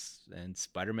Begins, and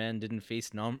Spider-Man didn't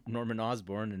face Norman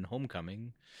Osborn in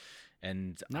Homecoming,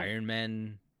 and nope. Iron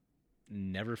Man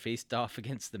never faced off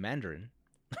against the Mandarin.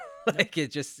 Like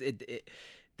nope.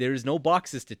 There's no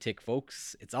boxes to tick,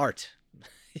 folks. It's art.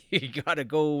 You gotta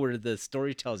go where the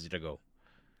story tells you to go.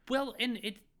 Well, and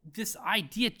this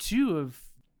idea too of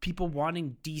people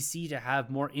wanting DC to have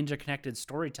more interconnected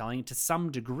storytelling to some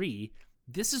degree,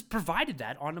 this has provided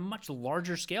that on a much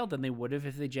larger scale than they would have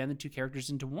if they jammed the two characters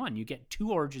into one. You get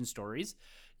 2 origin stories,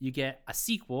 you get a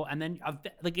sequel, and then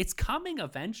like it's coming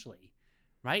eventually,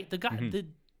 right? The guy, mm-hmm.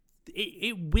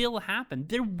 It will happen.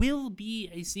 There will be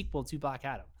a sequel to Black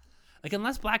Adam. Like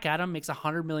unless Black Adam makes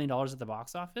 $100 million at the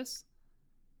box office,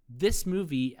 this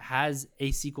movie has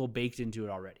a sequel baked into it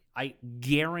already. I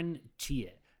guarantee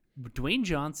it. Dwayne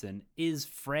Johnson is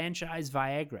franchise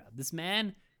Viagra. This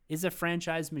man is a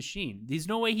franchise machine. There's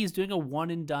no way he's doing a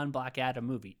one and done Black Adam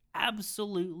movie.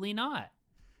 Absolutely not.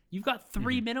 You've got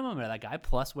 3 mm-hmm. minimum of that guy,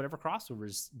 plus whatever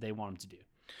crossovers they want him to do.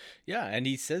 Yeah, and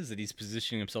he says that he's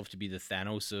positioning himself to be the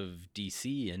Thanos of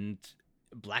DC, and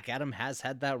Black Adam has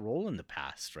had that role in the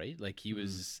past, right? Like he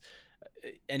was,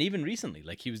 and even recently,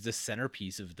 like he was the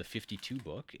centerpiece of the 52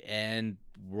 book, and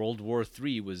World War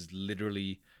III was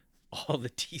literally all the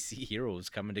DC heroes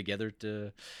coming together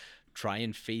to try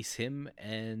and face him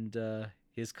and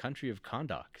his country of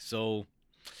Kahndaq. So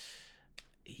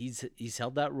he's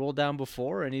held that role down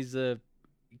before, and he's a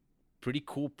pretty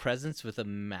cool presence with a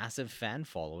massive fan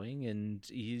following, and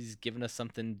he's given us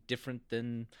something different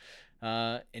than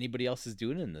anybody else is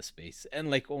doing in this space,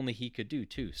 and like only he could do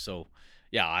too. So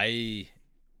yeah, I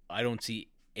don't see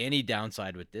any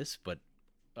downside with this, but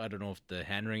I don't know if the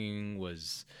hand wringing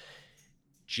was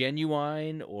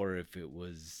genuine or if it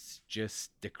was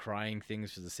just decrying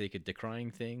things for the sake of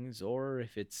decrying things, or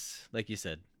if it's like you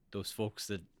said, those folks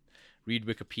that read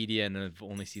Wikipedia and have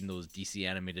only seen those DC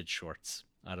animated shorts.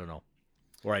 I don't know,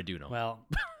 or I do know. Well,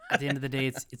 at the end of the day,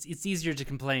 it's easier to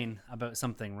complain about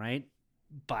something, right?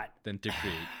 But than to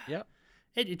create. Yeah.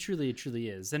 It truly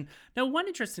is. And now one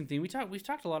interesting thing, we've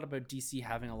talked a lot about DC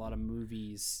having a lot of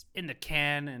movies in the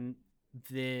can, and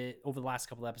over the last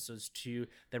couple of episodes too,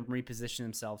 them reposition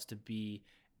themselves to be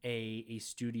a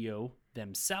studio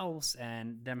themselves,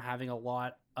 and them having a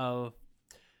lot of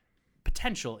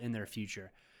potential in their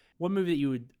future. One movie that you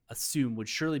would assume would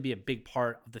surely be a big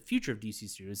part of the future of DC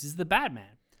Studios is The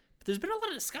Batman. But there's been a lot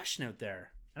of discussion out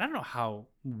there, and I don't know how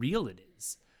real it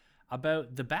is,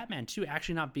 about the Batman 2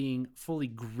 actually not being fully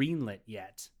greenlit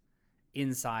yet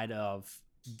inside of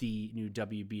the new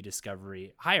WB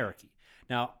Discovery hierarchy.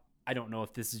 Now, I don't know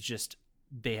if this is just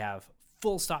they have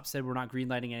full stop said we're not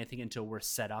greenlighting anything until we're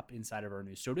set up inside of our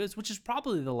new studios, which is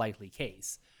probably the likely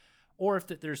case, or if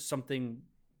there's something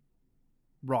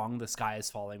wrong, the sky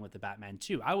is falling with the Batman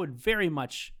 2. I would very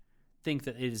much think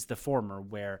that it is the former,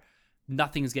 where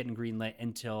nothing's getting greenlit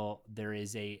until there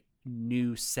is a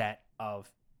new set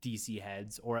of DC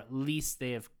heads, or at least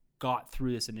they have got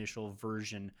through this initial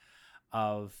version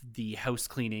of the house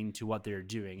cleaning to what they're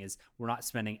doing. Is we're not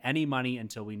spending any money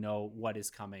until we know what is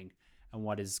coming and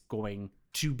what is going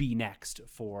to be next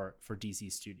for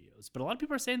DC Studios. But a lot of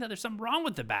people are saying that there's something wrong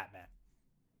with the Batman.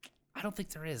 I don't think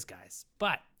there is, guys.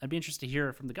 But I'd be interested to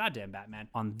hear from the goddamn Batman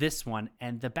on this one.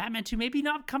 And the Batman 2 maybe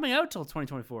not coming out till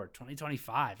 2024,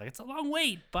 2025. Like, it's a long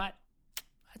wait, but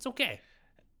that's okay.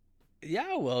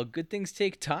 Yeah, well, good things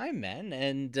take time, man.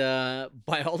 And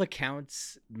by all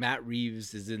accounts, Matt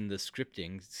Reeves is in the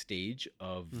scripting stage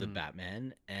of the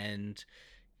Batman. And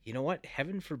you know what?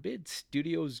 Heaven forbid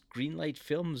studios greenlight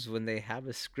films when they have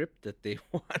a script that they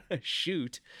want to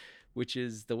shoot, which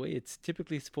is the way it's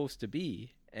typically supposed to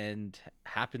be and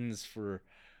happens for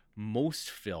most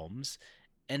films.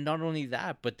 And not only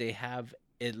that, but they have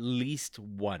at least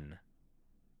one,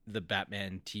 the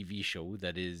Batman TV show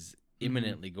that is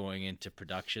imminently going into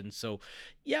production. So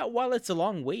yeah, while it's a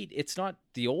long wait, it's not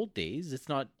the old days. It's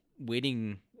not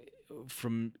waiting to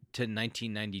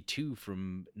 1992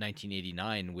 from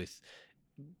 1989 with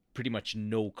pretty much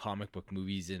no comic book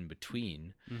movies in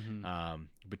between.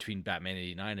 Between Batman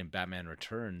 89 and Batman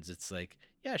Returns, it's like,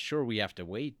 yeah, sure, we have to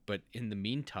wait, but in the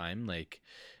meantime, like,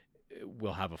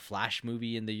 we'll have a Flash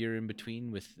movie in the year in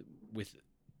between with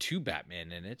two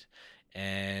Batman in it,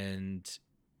 and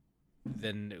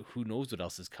then who knows what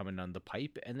else is coming on the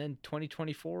pipe. And then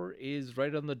 2024 is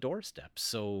right on the doorstep,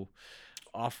 so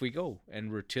off we go,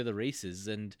 and we're to the races.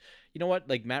 And you know what,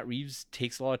 like, Matt Reeves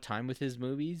takes a lot of time with his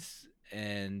movies,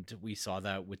 and we saw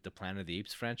that with the Planet of the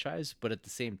Apes franchise. But at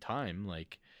the same time,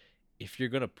 like, if you're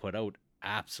gonna put out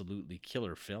absolutely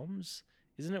killer films,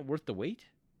 isn't it worth the wait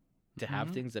to have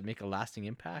things that make a lasting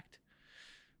impact?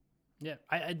 Yeah,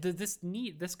 this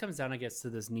comes down, I guess, to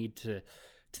this need to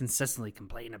incessantly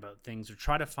complain about things or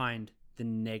try to find the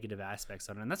negative aspects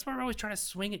of it. And that's why we're always trying to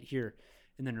swing it here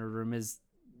in the Nerd Room, is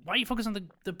why you focus on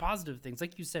the positive things.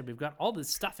 Like you said, we've got all this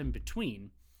stuff in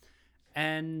between.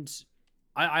 And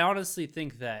I honestly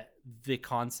think that the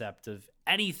concept of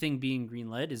anything being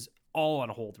greenlit is all on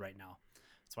hold right now.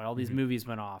 That's why all these movies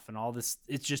went off and all this.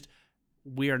 It's just,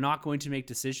 we are not going to make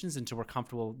decisions until we're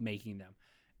comfortable making them.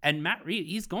 And Matt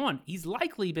Reeves, he's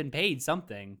likely been paid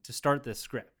something to start this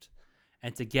script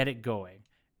and to get it going.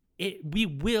 We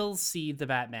will see the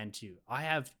Batman 2. I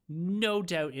have no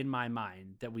doubt in my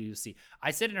mind that we will see.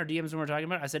 I said in our DMs when we were talking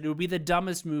about it, I said it would be the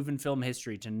dumbest move in film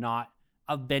history to not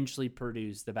eventually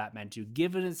produce the Batman 2,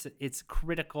 given its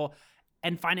critical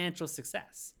and financial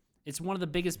success. It's one of the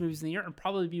biggest movies in the year and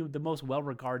probably be the most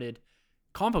well-regarded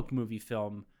comic book movie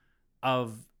film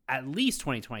of at least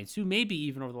 2022, maybe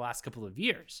even over the last couple of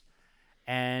years.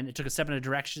 And it took a step in a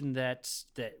direction that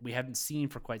we haven't seen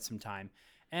for quite some time.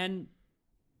 And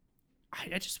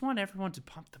I just want everyone to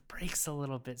pump the brakes a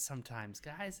little bit sometimes,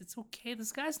 guys. It's okay. The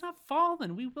sky's not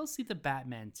falling. We will see the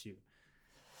Batman 2.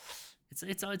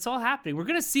 It's all happening. We're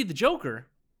gonna see the Joker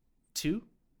 2,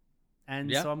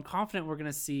 and so I'm confident we're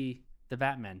gonna see the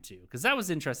Batman 2, because that was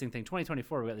the interesting thing.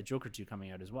 2024, we got the Joker 2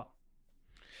 coming out as well.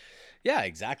 Yeah,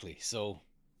 exactly. So,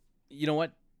 you know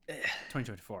what?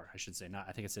 2024, I should say. Not,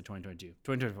 I think it said 2022.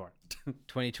 2024.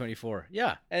 2024.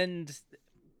 Yeah, and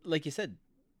like you said,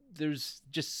 there's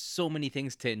just so many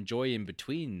things to enjoy in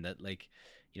between that, like,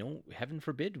 you know, heaven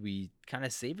forbid we kind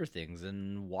of savor things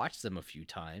and watch them a few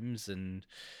times and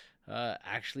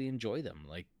actually enjoy them.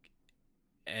 Like,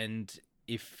 and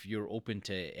if you're open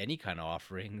to any kind of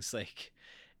offerings, like,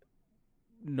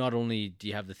 not only do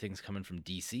you have the things coming from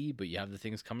DC, but you have the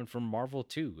things coming from Marvel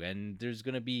too. And there's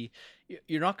going to be,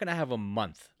 you're not going to have a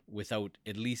month without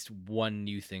at least one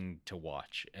new thing to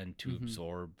watch and to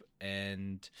absorb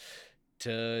and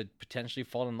to potentially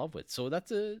fall in love with. So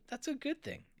that's a good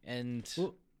thing. And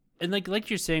like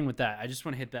you're saying with that, I just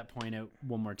want to hit that point out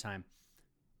one more time.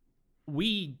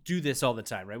 We do this all the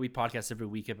time, right? We podcast every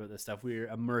week about this stuff. We're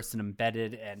immersed and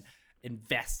embedded and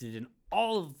invested in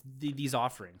all of these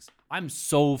offerings. I'm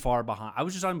so far behind. I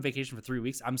was just on vacation for 3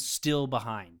 weeks. I'm still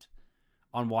behind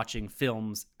on watching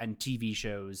films and TV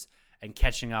shows and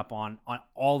catching up on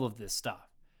all of this stuff.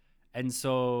 And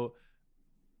so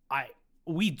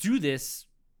we do this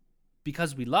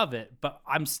because we love it, but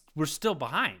we're still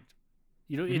behind.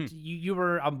 You know, you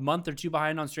were a month or two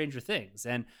behind on Stranger Things,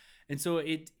 and so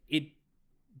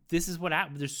this is what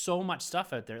happened. There's so much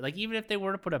stuff out there. Like, even if they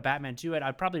were to put a Batman 2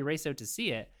 I'd probably race out to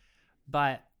see it,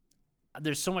 but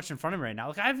there's so much in front of me right now.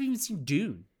 Like, I haven't even seen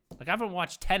Dune. Like, I haven't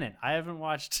watched Tenet. I haven't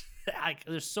watched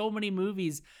there's so many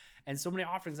movies and so many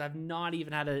offerings I've not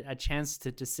even had a chance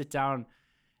to sit down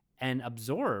and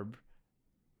absorb.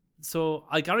 So,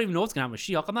 like, I don't even know what's gonna happen with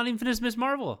She-Hulk. I'm not even finished Miss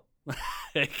Marvel.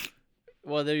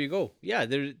 Well, there you go. Yeah,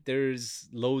 there's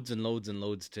loads and loads and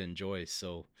loads to enjoy.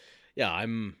 So, yeah,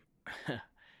 I'm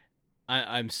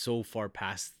so far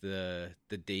past the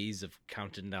days of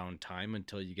counting down time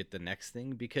until you get the next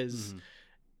thing, because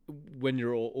when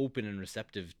you're all open and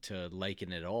receptive to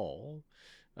liking it all,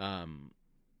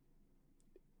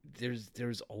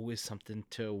 there's always something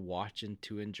to watch and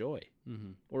to enjoy.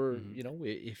 Or you know,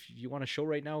 if you want a show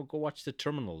right now, go watch The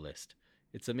Terminal List.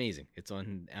 It's amazing. It's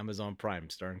on Amazon Prime,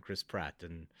 starring Chris Pratt,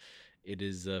 and it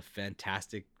is a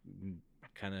fantastic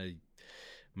kind of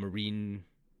marine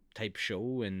type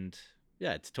show. And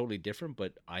yeah, it's totally different,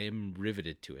 but I am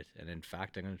riveted to it. And in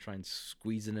fact, I'm going to try and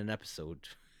squeeze in an episode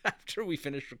after we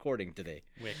finish recording today.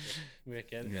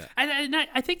 Wicked. Yeah. And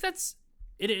I think that's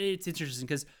it. It's interesting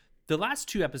because the last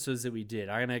 2 episodes that we did,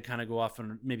 I'm going to kind of go off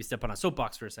and maybe step on a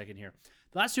soapbox for a second here.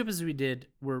 The last 2 episodes we did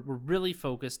were really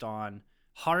focused on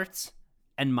heart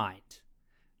and mind.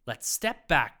 Let's step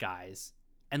back, guys,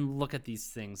 and look at these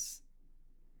things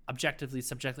objectively,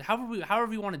 subjectively, however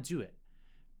we want to do it.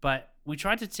 But we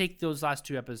tried to take those last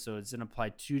 2 episodes and apply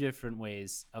 2 different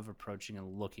ways of approaching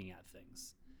and looking at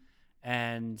things.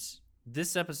 And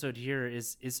this episode here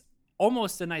is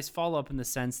almost a nice follow-up in the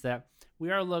sense that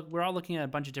we're all looking at a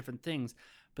bunch of different things,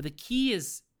 but the key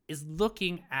is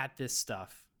looking at this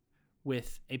stuff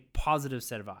with a positive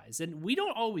set of eyes. And we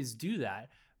don't always do that,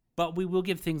 but we will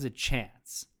give things a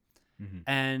chance.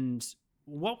 And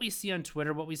what we see on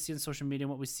Twitter, what we see on social media,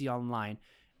 what we see online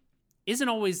isn't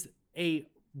always a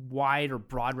wide or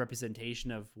broad representation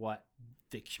of what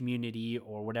the community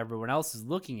or what everyone else is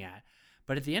looking at.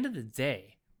 But at the end of the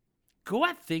day, go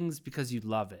at things because you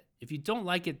love it. If you don't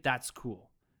like it, that's cool.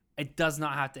 It does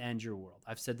not have to end your world.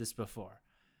 I've said this before.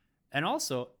 And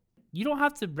also, you don't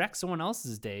have to wreck someone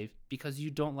else's day because you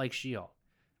don't like She-Hulk.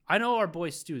 I know our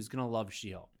boy Stu is going to love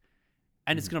She-Hulk.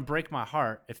 And it's going to break my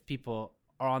heart if people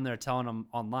are on there telling him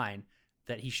online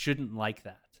that he shouldn't like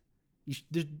that.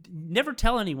 Never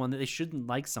tell anyone that they shouldn't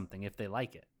like something if they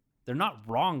like it. They're not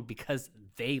wrong because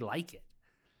they like it.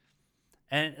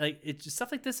 And like, it's just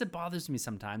stuff like this that bothers me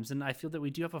sometimes. And I feel that we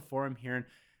do have a forum here, and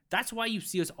that's why you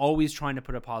see us always trying to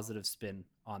put a positive spin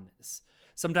on this.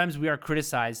 Sometimes we are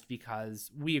criticized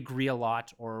because we agree a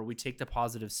lot, or we take the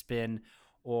positive spin,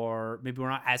 or maybe we're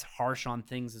not as harsh on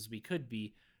things as we could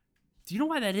be. Do you know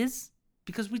why that is?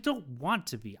 Because we don't want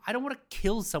to be. I don't want to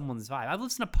kill someone's vibe. I've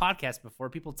listened to podcasts before,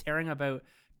 people tearing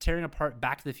apart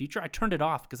Back to the Future. I turned it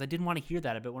off because I didn't want to hear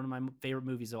that about one of my favorite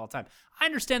movies of all time. I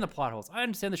understand the plot holes. I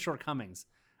understand the shortcomings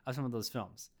of some of those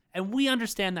films. And we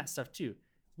understand that stuff too.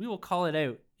 We will call it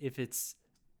out if it's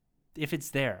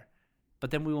there.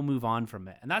 But then we will move on from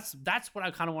it. And that's what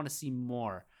I kind of want to see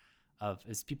more of,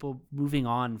 is people moving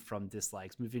on from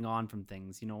dislikes, moving on from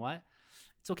things. You know what?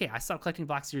 It's okay. I stopped collecting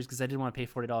Black Series because I didn't want to pay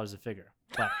 $40 a figure.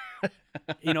 But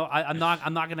you know, I'm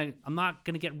not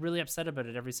gonna get really upset about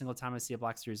it every single time I see a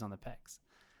Black Series on the pegs.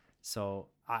 So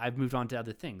I've moved on to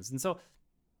other things. And so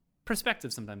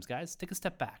perspective sometimes, guys. Take a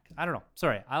step back. I don't know.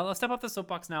 Sorry, I'll step off the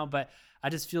soapbox now, but I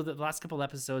just feel that the last couple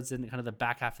episodes and kind of the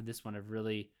back half of this one have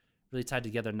really tied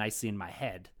together nicely in my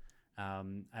head,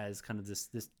 as kind of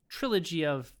this trilogy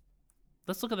of,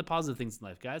 let's look at the positive things in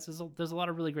life, guys. There's a lot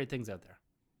of really great things out there.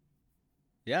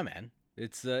 Yeah, man.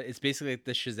 It's basically like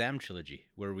the Shazam trilogy,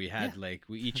 where we had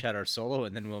we each had our solo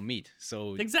and then we'll meet.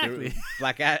 So exactly,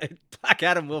 Black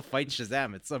Adam will fight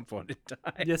Shazam at some point in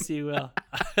time. Yes, he will.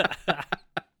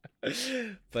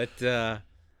 But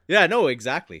yeah, no,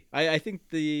 exactly. I think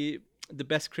the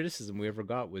best criticism we ever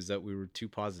got was that we were too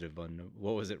positive on,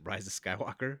 what was it, Rise of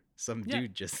Skywalker? Some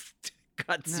dude just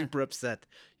got super upset.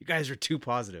 You guys are too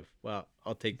positive. Well,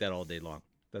 I'll take that all day long.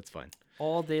 That's fine.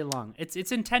 All day long.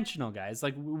 It's intentional, guys.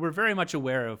 Like, we're very much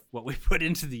aware of what we put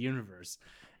into the universe,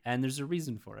 and there's a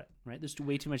reason for it, right? There's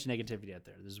way too much negativity out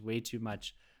there. There's way too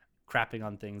much crapping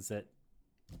on things that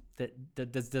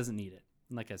doesn't need it.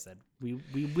 And like I said,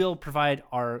 we will provide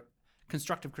our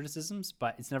constructive criticisms,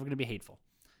 but it's never going to be hateful.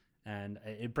 And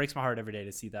it breaks my heart every day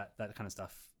to see that kind of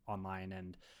stuff online,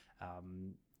 and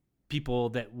people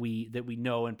that we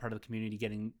know and part of the community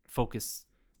getting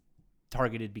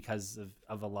targeted because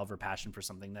of a love or passion for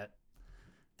something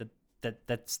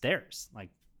that's theirs. Like,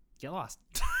 get lost.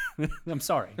 I'm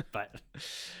sorry, but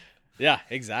Yeah,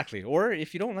 exactly. Or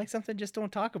if you don't like something, just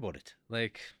don't talk about it.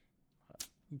 Like,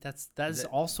 that is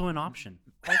also an option.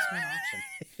 Also an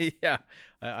option. yeah,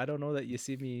 I don't know that you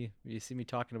see me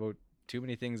talking about too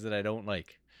many things that I don't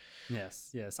like.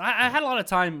 Yes. I had a lot of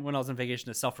time when I was on vacation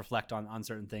to self-reflect on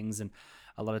certain things, and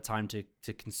a lot of time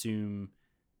to consume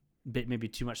maybe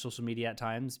too much social media at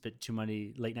times, but too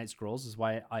many late night scrolls is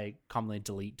why I commonly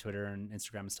delete Twitter and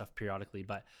Instagram and stuff periodically.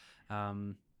 But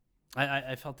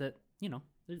I felt that,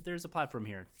 there's a platform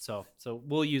here, so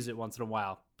we'll use it once in a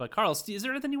while. But Carlos, is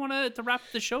there anything you want to wrap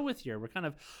the show with here? We're kind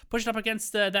of pushing up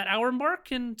against that hour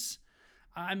mark, and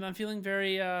I'm feeling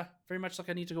very very much like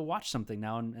I need to go watch something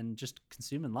now and just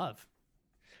consume and love.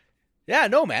 Yeah,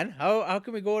 no, man. How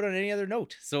can we go out on any other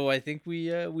note? So I think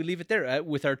we leave it there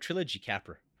with our trilogy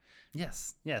capper.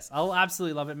 Yes, I'll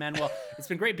absolutely love it, man. Well, it's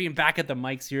been great being back at the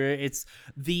mics here. It's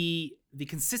the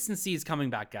consistency is coming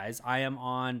back, guys. I am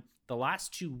on the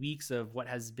last 2 weeks of what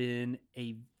has been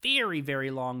a very, very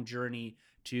long journey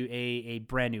to a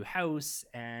brand new house,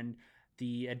 and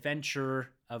the adventure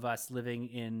of us living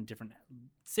in different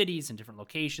cities and different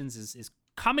locations is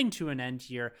coming to an end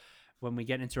here when we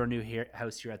get into our new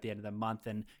house here at the end of the month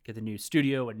and get the new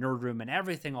studio and nerd room and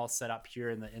everything all set up here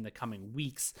in the coming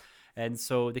weeks. And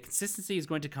so the consistency is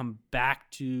going to come back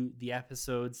to the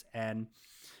episodes, and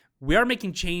we are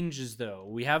making changes, though.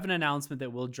 We have an announcement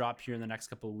that will drop here in the next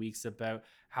couple of weeks about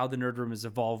how the nerd room is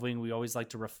evolving. We always like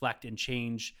to reflect and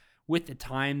change with the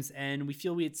times, and we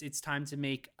feel it's time to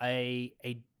make a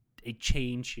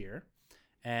change here,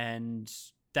 and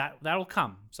that'll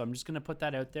come. So I'm just going to put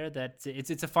that out there, that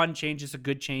it's a fun change. It's a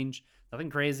good change.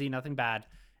 Nothing crazy, nothing bad.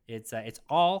 It's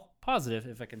all positive,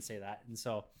 if I can say that. And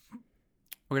so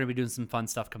we're going to be doing some fun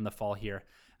stuff come the fall here,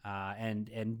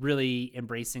 and really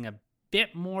embracing a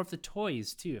bit more of the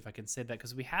toys too, if I can say that,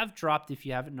 because we have dropped, if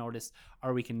you haven't noticed,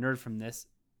 our We Can Nerd from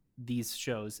these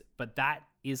shows, but that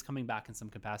is coming back in some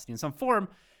capacity, in some form,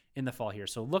 in the fall here.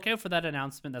 So look out for that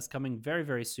announcement. That's coming very,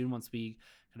 very soon once we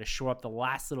kind of shore up the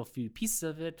last little few pieces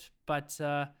of it. But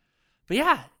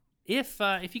yeah, if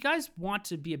you guys want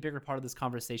to be a bigger part of this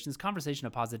conversation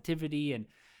of positivity and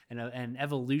an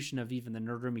evolution of even the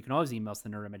Nerd Room, you can always email us,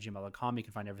 thenerdroom@gmail.com. You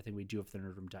can find everything we do at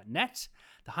thenerdroom.net.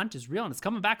 The hunt is real, and it's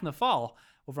coming back in the fall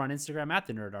over on Instagram at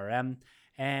thenerdrm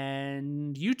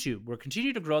and YouTube. We're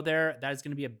continuing to grow there. That is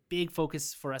going to be a big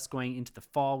focus for us going into the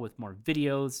fall with more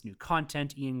videos, new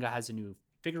content. Ian has a new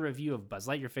figure review of Buzz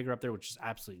Lightyear figure up there, which is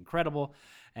absolutely incredible.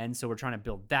 And so we're trying to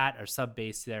build that, our sub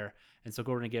base there. And so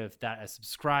go over and give that a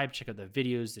subscribe. Check out the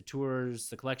videos, the tours,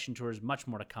 the collection tours, much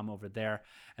more to come over there.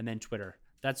 And then Twitter.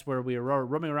 That's where we are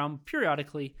roaming around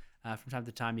periodically from time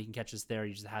to time. You can catch us there.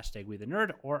 Use the hashtag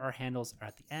 #WeTheNerd, or our handles are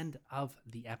at the end of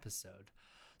the episode.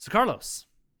 So Carlos,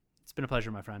 it's been a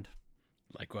pleasure, my friend.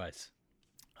 Likewise.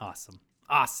 Awesome.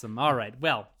 All right.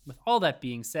 Well, with all that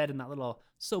being said, and that little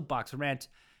soapbox rant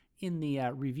in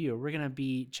the review, we're going to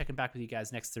be checking back with you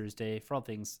guys next Thursday for all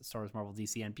things Star Wars, Marvel,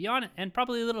 DC, and beyond, and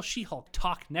probably a little She-Hulk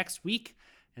talk next week.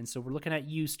 And so we're looking at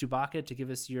you, Stubaka, to give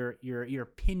us your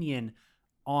opinion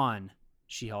on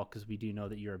She-Hulk, because we do know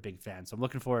that you're a big fan. So I'm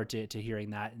looking forward to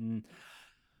hearing that. And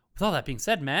with all that being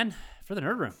said, man, for the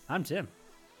Nerd Room, I'm Tim.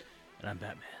 And I'm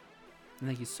Batman. And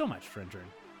thank you so much for entering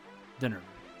the Nerd Room.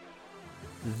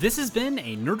 This has been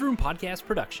a Nerd Room podcast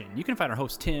production. You can find our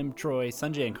hosts Tim, Troy,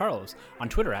 Sanjay, and Carlos on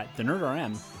Twitter at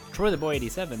TheNerdRM,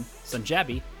 TroyTheBoy87,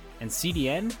 Sunjabi, and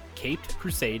CDN Caped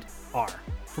Crusade R.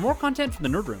 For more content from the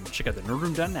Nerd Room, check out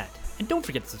thenerdroom.net. And don't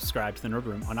forget to subscribe to the Nerd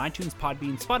Room on iTunes,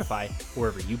 Podbean, Spotify, or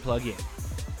wherever you plug in.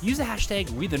 Use the hashtag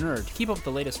 #WeTheNerd to keep up with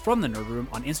the latest from the Nerd Room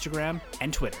on Instagram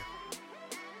and Twitter.